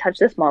want to touch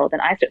this model,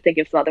 then I start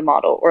thinking of some other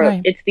model, or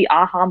Right. it's the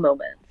aha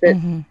moments. It's,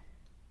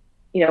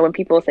 you know, when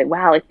people say,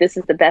 wow, like this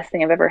is the best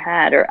thing I've ever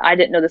had, or I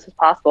didn't know this was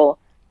possible,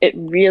 it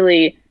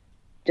really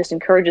just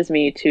encourages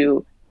me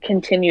to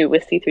continue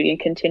with C3D and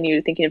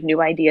continue thinking of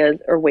new ideas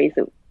or ways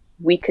that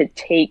we could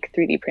take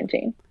 3D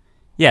printing.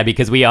 Yeah,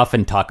 because we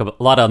often talk a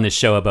lot on this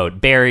show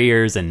about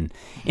barriers and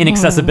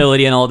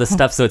inaccessibility and all this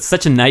stuff. So it's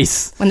such a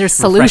nice, When there's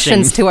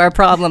solutions refreshing to our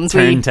problems,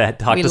 turn to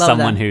talk we to love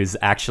someone them. who's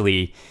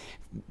actually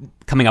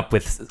coming up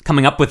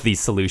with these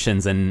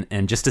solutions, and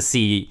just to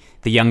see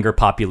the younger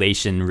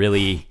population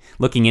really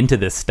looking into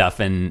this stuff,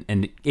 and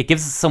it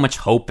gives us so much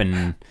hope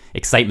and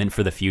excitement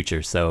for the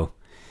future. So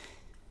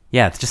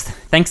yeah, it's just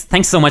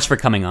thanks so much for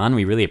coming on.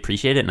 We really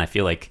appreciate it, and I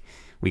feel like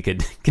we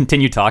could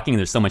continue talking.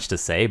 There's so much to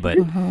say, but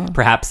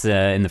perhaps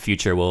in the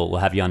future we'll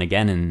have you on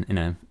again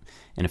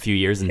in a few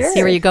years and Sure.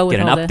 See where you go with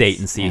get an all update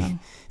this. and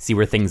see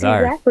where things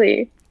are.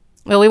 Exactly.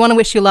 Well, we want to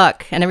wish you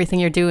luck and everything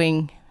you're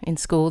doing in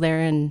school there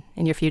and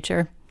in your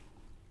future.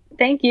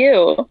 Thank you.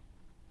 All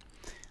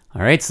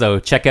right, so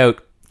check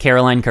out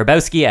Caroline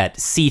Karbowski at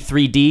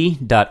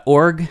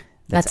c3d.org.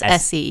 That's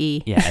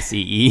SCE. Yeah,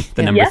 SEE,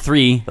 the number Yeah.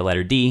 3, the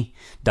letter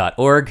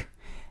D.org,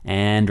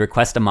 and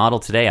request a model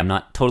today. I'm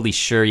not totally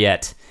sure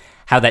yet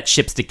how that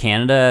ships to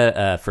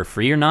Canada for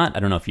free or not. I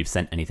don't know if you've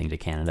sent anything to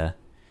Canada.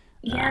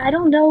 Yeah, I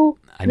don't know.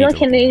 I I need feel to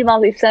like look Canadian into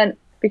models we've sent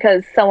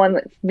because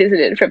someone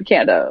visited from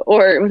Canada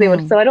or was able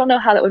to, so I don't know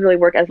how that would really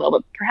work as well.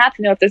 But perhaps,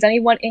 you know, if there's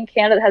anyone in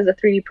Canada that has a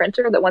 3D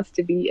printer that wants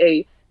to be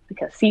a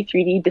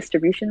C3D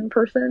distribution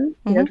person,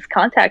 you know, just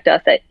contact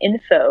us at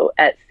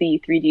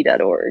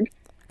info@c3d.org.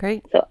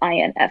 Great. So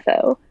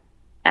info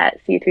at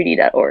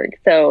c3d.org.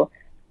 So,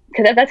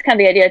 because that's kind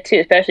of the idea too,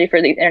 especially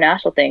for these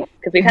international things.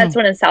 Because we've had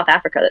someone in South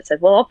Africa that said,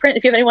 "Well, I'll print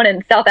if you have anyone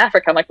in South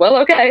Africa." I'm like, "Well,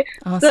 okay."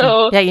 Awesome.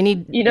 So yeah, you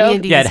need, you know- you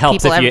need Yeah, it these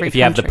helps people if you every if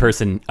you have the country.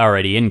 person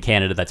already in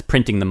Canada that's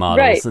printing the models,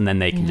 Right. and then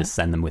they can just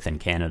send them within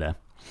Canada.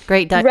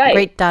 Great, Right.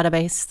 great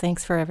database.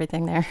 Thanks for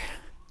everything there.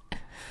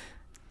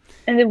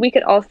 And then we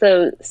could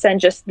also send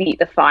just the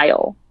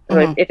file.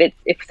 So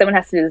if someone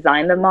has to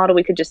design the model,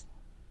 we could just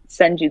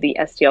send you the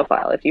STL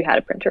file if you had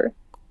a printer,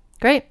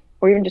 Great.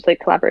 or even just like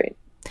collaborate.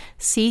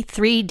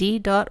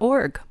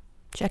 C3D.org.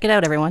 Check it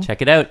out, everyone.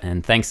 Check it out,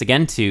 and thanks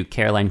again to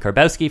Caroline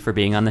Karbowski for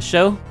being on the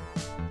show.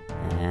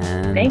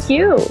 And Thank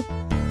you.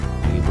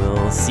 we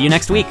will see you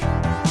next week.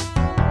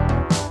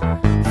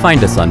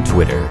 Find us on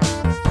Twitter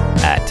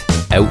at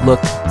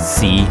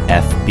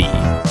OutlookCFB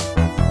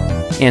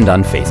and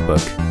on Facebook,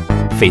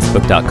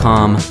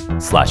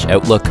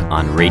 facebook.com/Outlook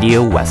on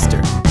Radio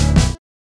Western.